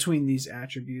between these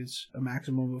attributes, a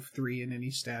maximum of 3 in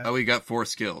any stat. Oh, we got 4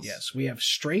 skills. Yes, we have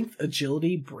strength,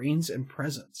 agility, brains, and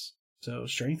presence. So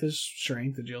strength is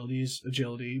strength, agility is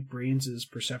agility, brains is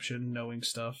perception, knowing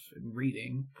stuff, and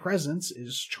reading. Presence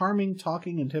is charming,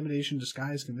 talking, intimidation,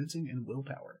 disguise, convincing, and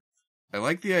willpower. I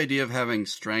like the idea of having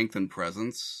strength and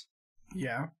presence.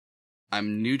 Yeah.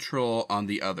 I'm neutral on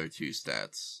the other 2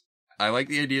 stats. I like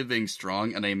the idea of being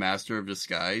strong and a master of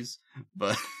disguise,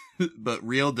 but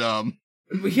real dumb.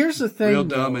 But here's the thing, real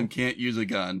dumb though. and can't use a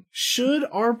gun. Should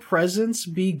our presence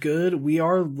be good, we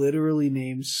are literally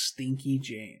named Stinky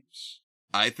James.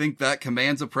 I think that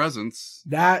commands a presence.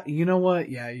 That, you know what?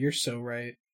 Yeah, you're so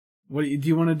right. What do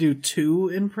you want to do 2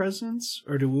 in presence,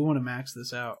 or do we want to max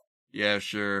this out? Yeah,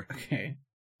 sure. Okay.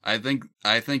 I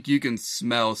think you can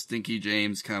smell Stinky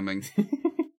James coming.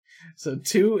 So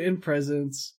 2 in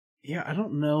presence. Yeah, I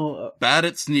don't know. Bad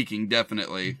at sneaking,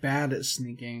 definitely. Bad at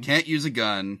sneaking. Can't use a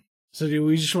gun. So do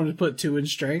we just want to put 2 in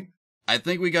strength? I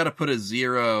think we gotta put a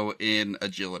 0 in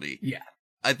agility. Yeah.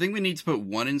 I think we need to put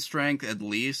 1 in strength at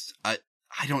least.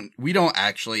 We don't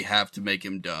actually have to make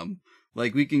him dumb.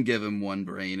 Like, we can give him 1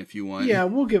 brain if you want. Yeah,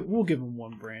 we'll give him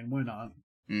 1 brain. Why not?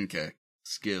 Okay.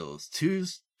 Skills.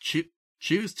 Choose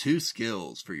 2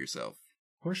 skills for yourself.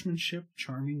 Horsemanship,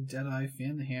 charming, deadeye,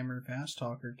 fan the hammer, fast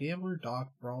talker, gambler,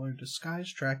 doc, brawler,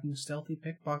 disguise, tracking, stealthy,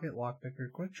 pickpocket,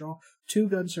 lockpicker, quick draw,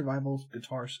 2-gun survival,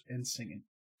 guitars, and singing.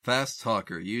 Fast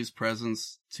talker. Use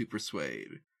presence to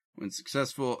persuade. When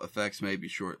successful, effects may be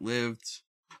short-lived.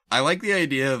 I like the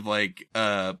idea of like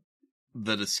the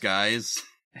disguise.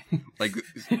 like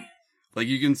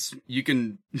you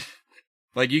can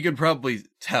like you can probably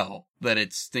tell that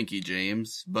it's Stinky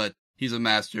James, but he's a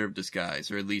master of disguise,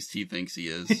 or at least he thinks he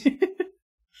is.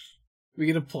 We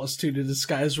get a +2 to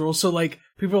disguise roll, so like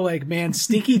people are like, man,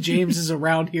 Stinky James is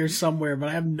around here somewhere, but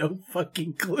I have no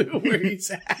fucking clue where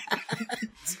he's at.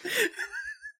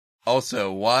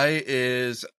 Also, why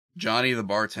is Johnny the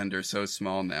bartender so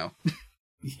small now?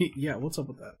 Yeah, what's up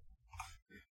with that?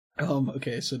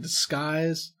 Okay, so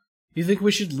disguise. You think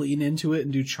we should lean into it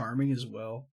and do charming as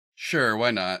well? Sure,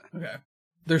 why not? Okay.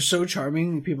 They're so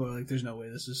charming, people are like, there's no way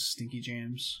this is Stinky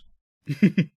James.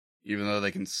 Even though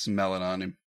they can smell it on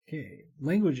him. Okay,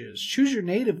 languages. Choose your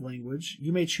native language.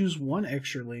 You may choose 1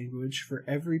 extra language for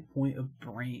every point of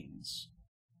brains.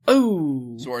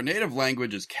 Oh! So our native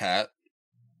language is cat,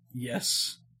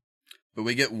 Yes. but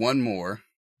we get 1 more.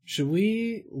 Should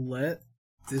we let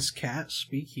this cat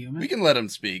speak human? We can let him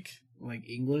speak. Like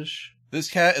English? This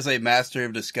cat is a master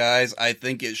of disguise. I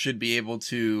think it should be able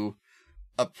to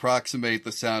approximate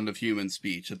the sound of human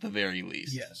speech at the very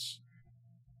least. Yes.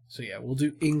 So yeah, we'll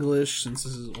do English since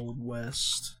this is Old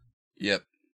West. Yep.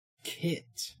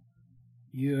 Kit.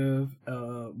 You have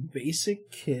a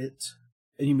basic kit,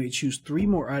 and you may choose 3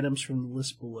 more items from the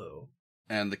list below.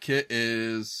 And the kit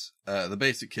is, the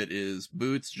basic kit is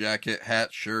boots, jacket,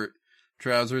 hat, shirt,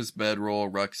 trousers, bedroll,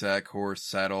 rucksack, horse,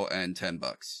 saddle, and $10.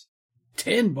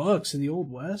 $10 in the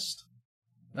Old West?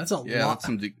 That's a lot. That's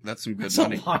some good That's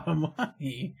money. a lot of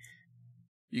money.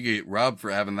 You get robbed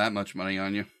for having that much money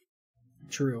on you.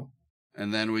 True.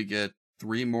 And then we get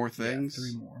 3 more things.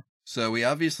 Yeah, 3 more. So we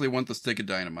obviously want the stick of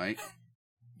dynamite.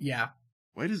 Yeah.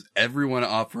 Why does everyone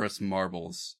offer us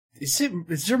marbles? Is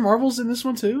there marbles in this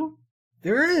one too?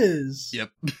 There is.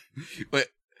 Yep. But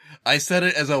I said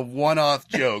it as a one-off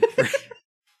joke.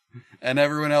 And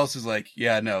everyone else is like,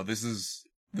 yeah, no, this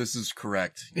is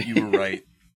correct. You were right.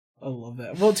 I love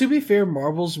that. Well, to be fair,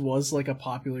 marbles was like a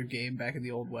popular game back in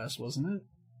the Old West, wasn't it?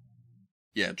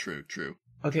 Yeah, true.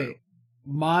 Okay. True.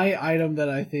 My item that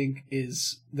I think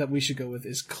is that we should go with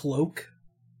is cloak,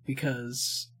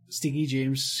 because Stinky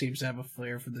James seems to have a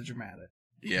flair for the dramatic.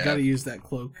 Yeah. Got to use that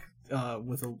cloak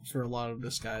for a lot of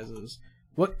disguises.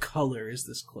 What color is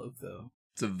this cloak though?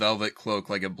 It's a velvet cloak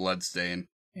like a bloodstain.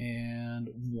 And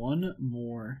 1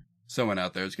 more. Someone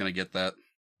out there is going to get that.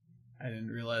 I didn't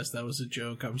realize that was a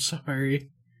joke. I'm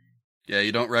sorry. Yeah,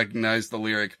 you don't recognize the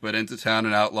lyric, but into town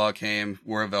an outlaw came,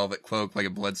 wore a velvet cloak like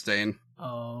a bloodstain.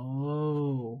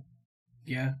 Oh.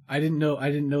 Yeah, I didn't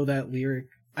know that lyric.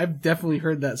 I've definitely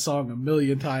heard that song a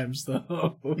million times,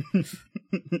 though.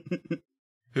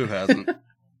 Who hasn't?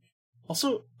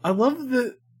 Also, I love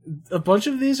that a bunch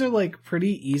of these are, like,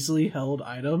 pretty easily held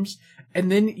items,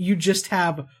 and then you just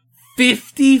have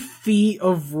 50 feet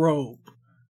of rope.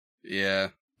 Yeah,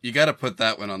 you gotta put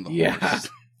that one on the horse.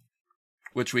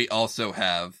 Which we also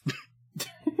have.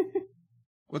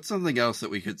 What's something else that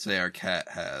we could say our cat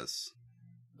has?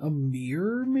 A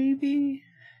mirror, maybe?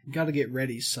 Gotta get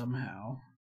ready somehow.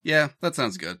 Yeah, that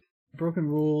sounds good. Broken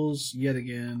rules, yet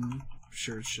again. I'm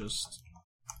sure it's just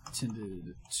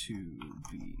intended to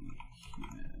be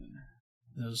human.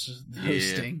 Those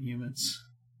dang humans.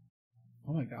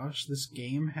 Oh my gosh, this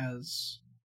game has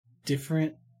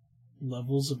different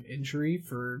levels of injury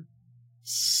for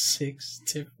 6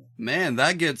 different... Man,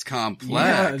 that gets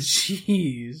complex. Yeah,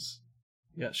 jeez.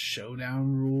 You got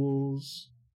showdown rules.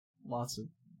 Lots of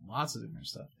different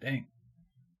stuff. Dang.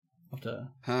 I'll have to...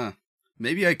 Huh.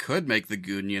 Maybe I could make the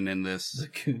Goonion in this. The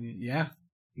Goonion, yeah.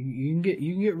 You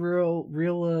can get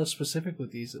real specific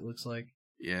with these, it looks like.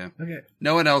 Yeah. Okay.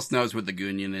 No one else knows what the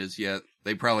Goonion is yet.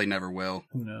 They probably never will.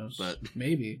 Who knows? But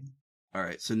maybe.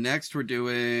 Alright, so next we're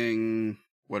doing...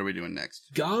 What are we doing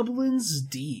next? Goblins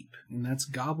Deep. And that's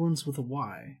goblins with a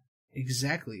Y.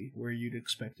 Exactly where you'd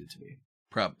expect it to be.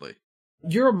 Probably.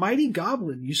 You're a mighty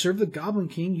goblin. You serve the Goblin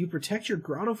King. You protect your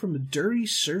grotto from the dirty,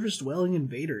 surface-dwelling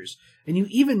invaders. And you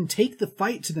even take the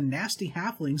fight to the nasty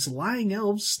halflings, lying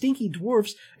elves, stinky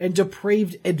dwarfs, and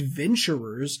depraved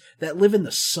adventurers that live in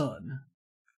the sun.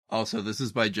 Also, this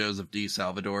is by Joseph D.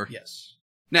 Salvador. Yes.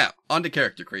 Now, on to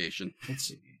character creation. Let's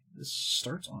see. This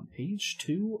starts on page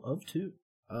 2 of 2.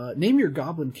 Name your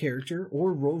goblin character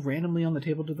or roll randomly on the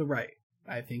table to the right.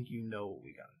 I think you know what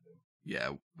we gotta do.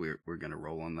 Yeah, we're gonna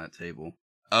roll on that table.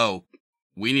 Oh,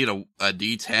 we need a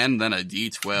D10, then a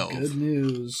D12. Good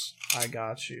news. I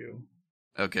got you.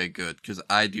 Okay, good, because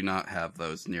I do not have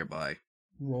those nearby.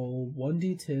 Roll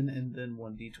 1d10 and then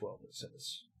 1d12, it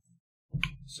says.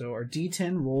 So our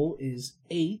d10 roll is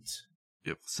 8.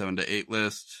 Yep, 7 to 8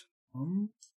 list.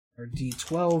 Our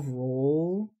d12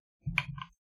 roll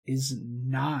is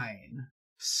 9.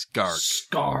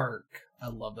 Skark. I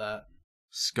love that.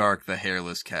 Skark the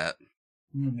hairless cat.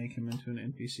 I'm gonna make him into an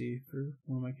NPC for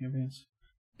one of my campaigns.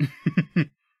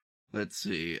 Let's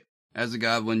see. As a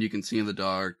goblin, you can see in the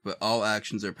dark, but all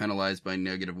actions are penalized by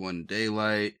 -1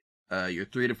 daylight. You're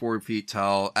 3 to 4 feet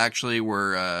tall. Actually,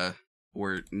 we're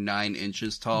 9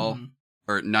 inches tall.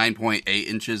 Or 9.8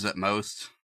 inches at most.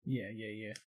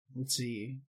 Yeah. Let's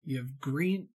see. You have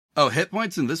green... Oh, hit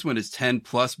points in this one is 10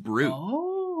 plus brute.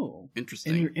 Oh.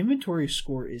 Interesting. And your inventory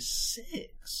score is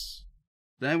 6.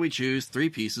 Then we choose 3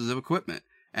 pieces of equipment.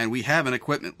 And we have an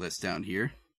equipment list down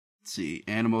here. Let's see.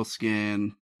 Animal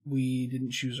skin. We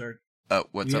didn't choose our... Oh,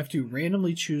 what's we up? have to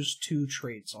randomly choose 2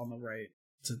 traits on the right.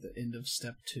 It's at the end of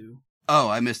step 2. Oh,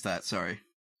 I missed that. Sorry.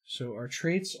 So our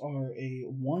traits are a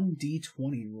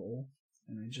 1d20 roll.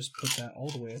 And I just put that all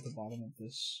the way at the bottom of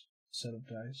this set of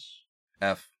dice.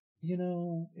 F. You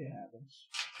know, it happens.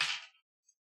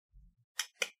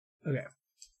 Okay.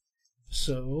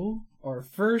 So, our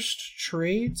first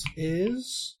trait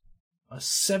is a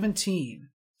 17.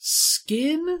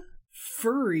 Skin,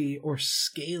 furry, or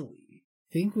scaly.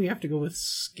 I think we have to go with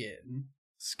skin.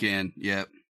 Skin, yep.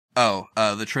 Oh,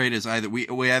 the trait is either, we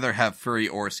either have furry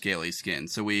or scaly skin,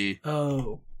 so we...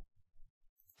 Oh.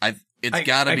 It's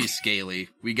gotta be scaly.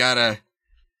 We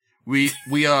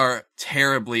are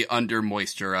terribly under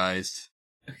moisturized.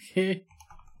 Okay.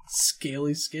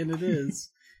 Scaly skin it is.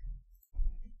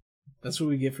 That's what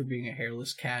we get for being a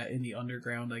hairless cat in the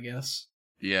underground, I guess.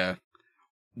 Yeah.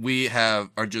 We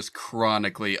are just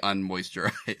chronically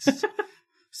unmoisturized.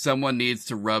 Someone needs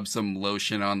to rub some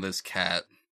lotion on this cat.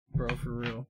 Bro, for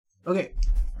real. Okay.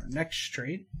 Our next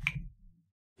trait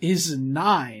is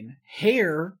 9.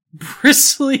 Hair,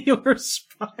 bristly or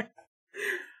spine.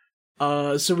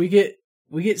 So we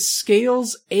get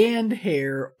scales and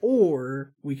hair,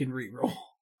 or we can reroll.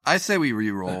 I say we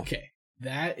reroll. Okay.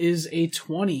 That is a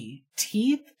 20.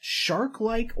 Teeth,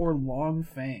 shark-like, or long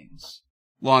fangs?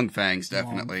 Long fangs,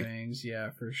 definitely. Long fangs,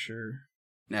 yeah, for sure.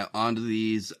 Now, onto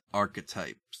these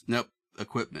archetypes. Nope,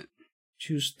 equipment.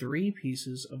 Choose 3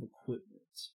 pieces of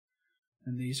equipment.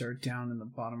 And these are down in the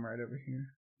bottom right over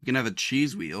here. You can have a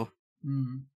cheese wheel.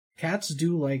 Cats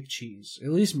do like cheese.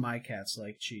 At least my cats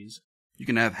like cheese. You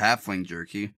can have halfling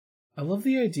jerky. I love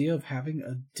the idea of having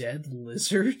a dead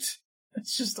lizard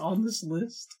that's just on this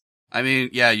list. I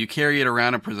mean, yeah, you carry it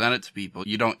around and present it to people.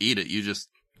 You don't eat it, you just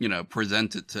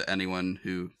present it to anyone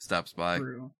who stops by.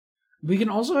 True. We can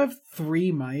also have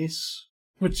 3 mice,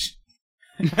 which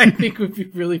I think would be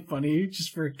really funny,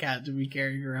 just for a cat to be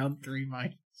carrying around 3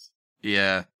 mice.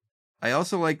 Yeah. I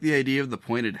also like the idea of the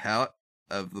pointed hat,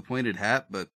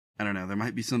 but I don't know, there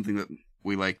might be something that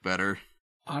we like better.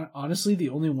 Honestly, the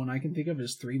only one I can think of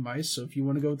is 3 mice, so if you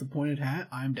want to go with the pointed hat,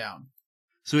 I'm down.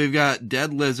 So we've got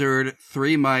dead lizard,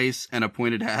 3 mice, and a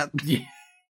pointed hat. Yeah,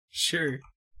 sure.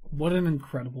 What an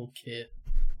incredible kit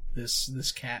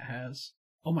this cat has.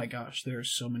 Oh my gosh, there are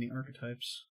so many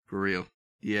archetypes. For real.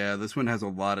 Yeah, this one has a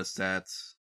lot of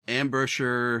stats.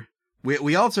 Ambusher.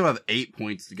 We also have 8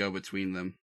 points to go between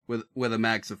them, with a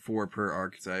max of 4 per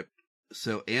archetype.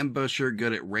 So Ambusher,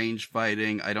 good at range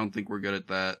fighting. I don't think we're good at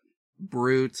that.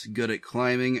 Brute, good at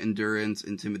climbing, endurance,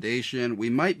 intimidation. We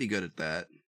might be good at that.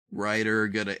 Rider,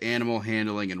 good at animal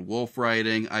handling and wolf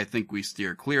riding. I think we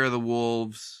steer clear of the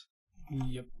wolves.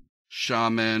 Yep.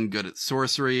 Shaman, good at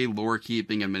sorcery, lore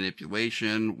keeping, and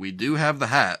manipulation. We do have the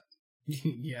hat.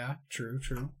 Yeah, true.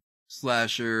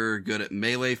 Slasher, good at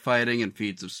melee fighting and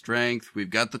feats of strength. We've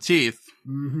got the teeth.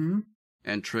 Mm-hmm.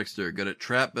 And Trickster, good at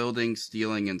trap building,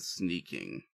 stealing, and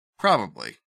sneaking.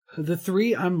 Probably. The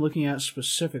 3 I'm looking at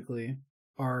specifically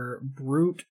are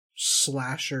Brute,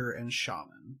 Slasher, and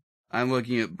Shaman. I'm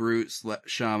looking at Brute,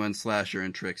 Shaman, Slasher,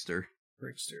 and Trickster.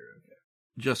 Trickster, okay.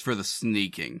 Just for the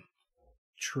sneaking.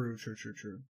 True.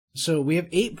 So we have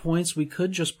 8 points. We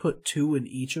could just put 2 in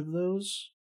each of those.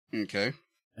 Okay.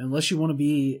 Unless you want to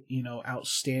be,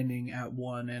 outstanding at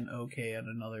one and okay at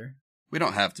another. We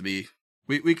don't have to be.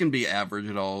 We can be average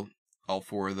at all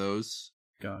 4 of those.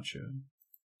 Gotcha.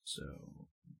 So,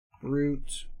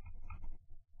 Brute,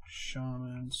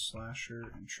 Shaman, Slasher,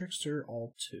 and Trickster,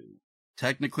 all 2.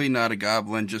 Technically not a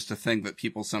goblin, just a thing that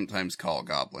people sometimes call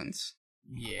goblins.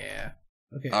 Yeah.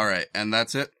 Okay. Alright, and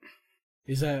that's it?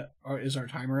 Is our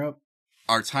timer up?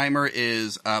 Our timer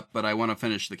is up, but I want to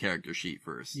finish the character sheet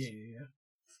first. Yeah.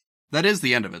 That is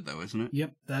the end of it, though, isn't it?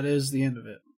 Yep, that is the end of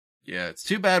it. Yeah, it's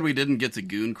too bad we didn't get to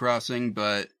Goon Crossing,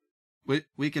 but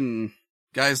we can...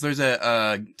 Guys, there's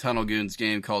a Tunnel Goons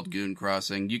game called Goon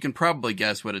Crossing. You can probably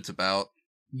guess what it's about.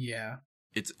 Yeah.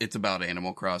 It's about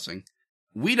Animal Crossing.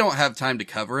 We don't have time to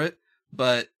cover it,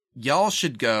 but y'all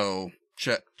should go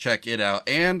check it out,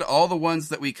 and all the ones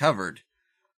that we covered.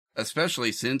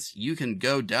 Especially since you can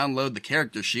go download the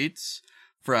character sheets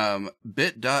from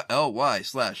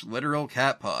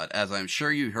bit.ly/literalcatpod, as I'm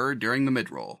sure you heard during the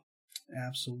mid-roll.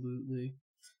 Absolutely.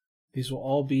 These will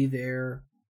all be there,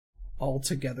 all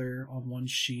together on one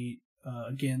sheet.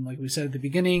 Again, like we said at the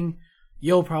beginning,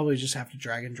 you'll probably just have to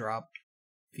drag and drop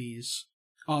these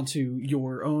onto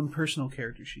your own personal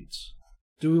character sheets.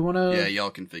 Do we want to... Yeah,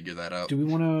 y'all can figure that out. Do we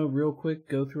want to real quick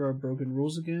go through our broken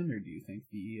rules again, or do you think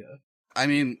I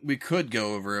mean, we could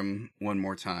go over them one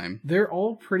more time. They're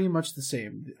all pretty much the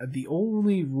same. The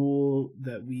only rule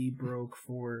that we broke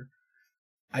for,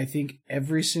 I think,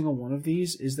 every single one of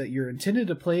these is that you're intended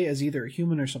to play as either a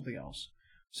human or something else.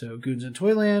 So, Goons in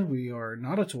Toyland, we are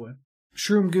not a toy.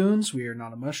 Shroom Goons, we are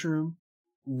not a mushroom.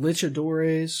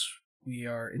 Lichadores, we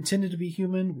are intended to be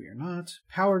human, we are not.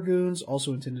 Power Goons,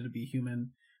 also intended to be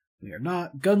human, we are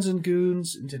not. Guns and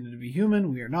Goons, intended to be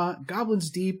human, we are not.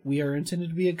 Goblins Deep, we are intended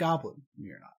to be a goblin,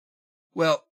 we are not.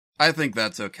 Well, I think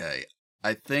that's okay.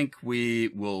 I think we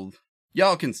will...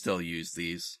 Y'all can still use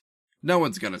these. No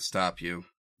one's gonna stop you.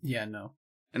 Yeah, no.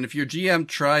 And if your GM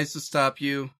tries to stop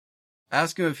you,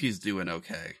 ask him if he's doing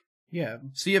okay. Yeah.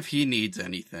 See if he needs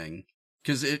anything.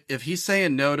 Because if he's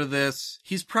saying no to this,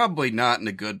 he's probably not in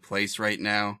a good place right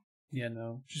now. Yeah,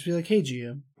 no. Just be like, hey,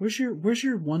 GM, where's your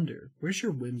wonder? Where's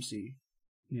your whimsy?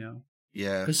 Yeah.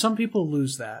 Because some people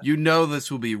lose that. This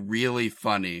will be really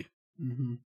funny.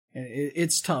 Mm-hmm. And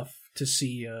it's tough to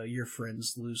see your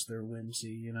friends lose their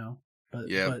whimsy, But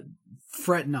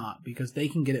fret not, because they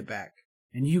can get it back.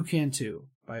 And you can too,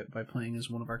 by playing as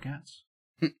one of our cats.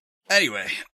 Anyway,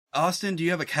 Austin, do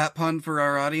you have a cat pun for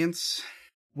our audience?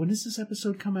 When does this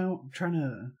episode come out? I'm trying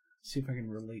to see if I can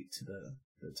relate to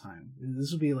the time.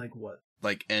 This will be like what?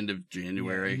 Like end of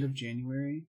January. Yeah, end of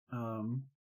January.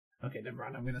 Okay, never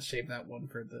mind. I'm going to save that one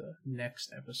for the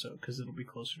next episode, because it'll be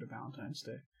closer to Valentine's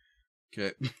Day.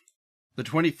 Okay. The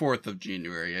 24th of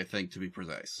January, I think, to be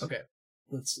precise. Okay.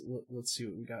 Let's see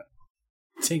what we got.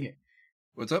 Dang it.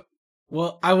 What's up?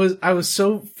 Well, I was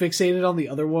so fixated on the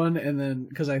other one, and then,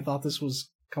 because I thought this was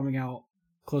coming out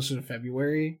closer to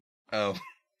February. Oh.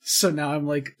 So now I'm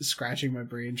like scratching my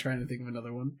brain trying to think of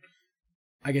another one.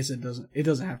 I guess it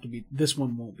doesn't have to be, this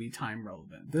one won't be time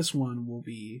relevant. This one will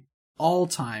be all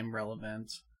time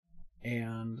relevant,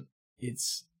 and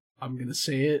I'm gonna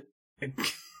say it.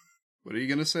 What are you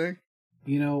gonna say?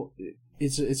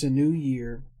 it's a new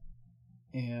year,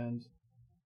 and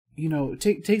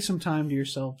take some time to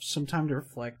yourself, some time to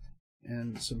reflect,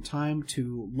 and some time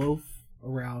to loaf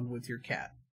around with your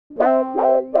cat.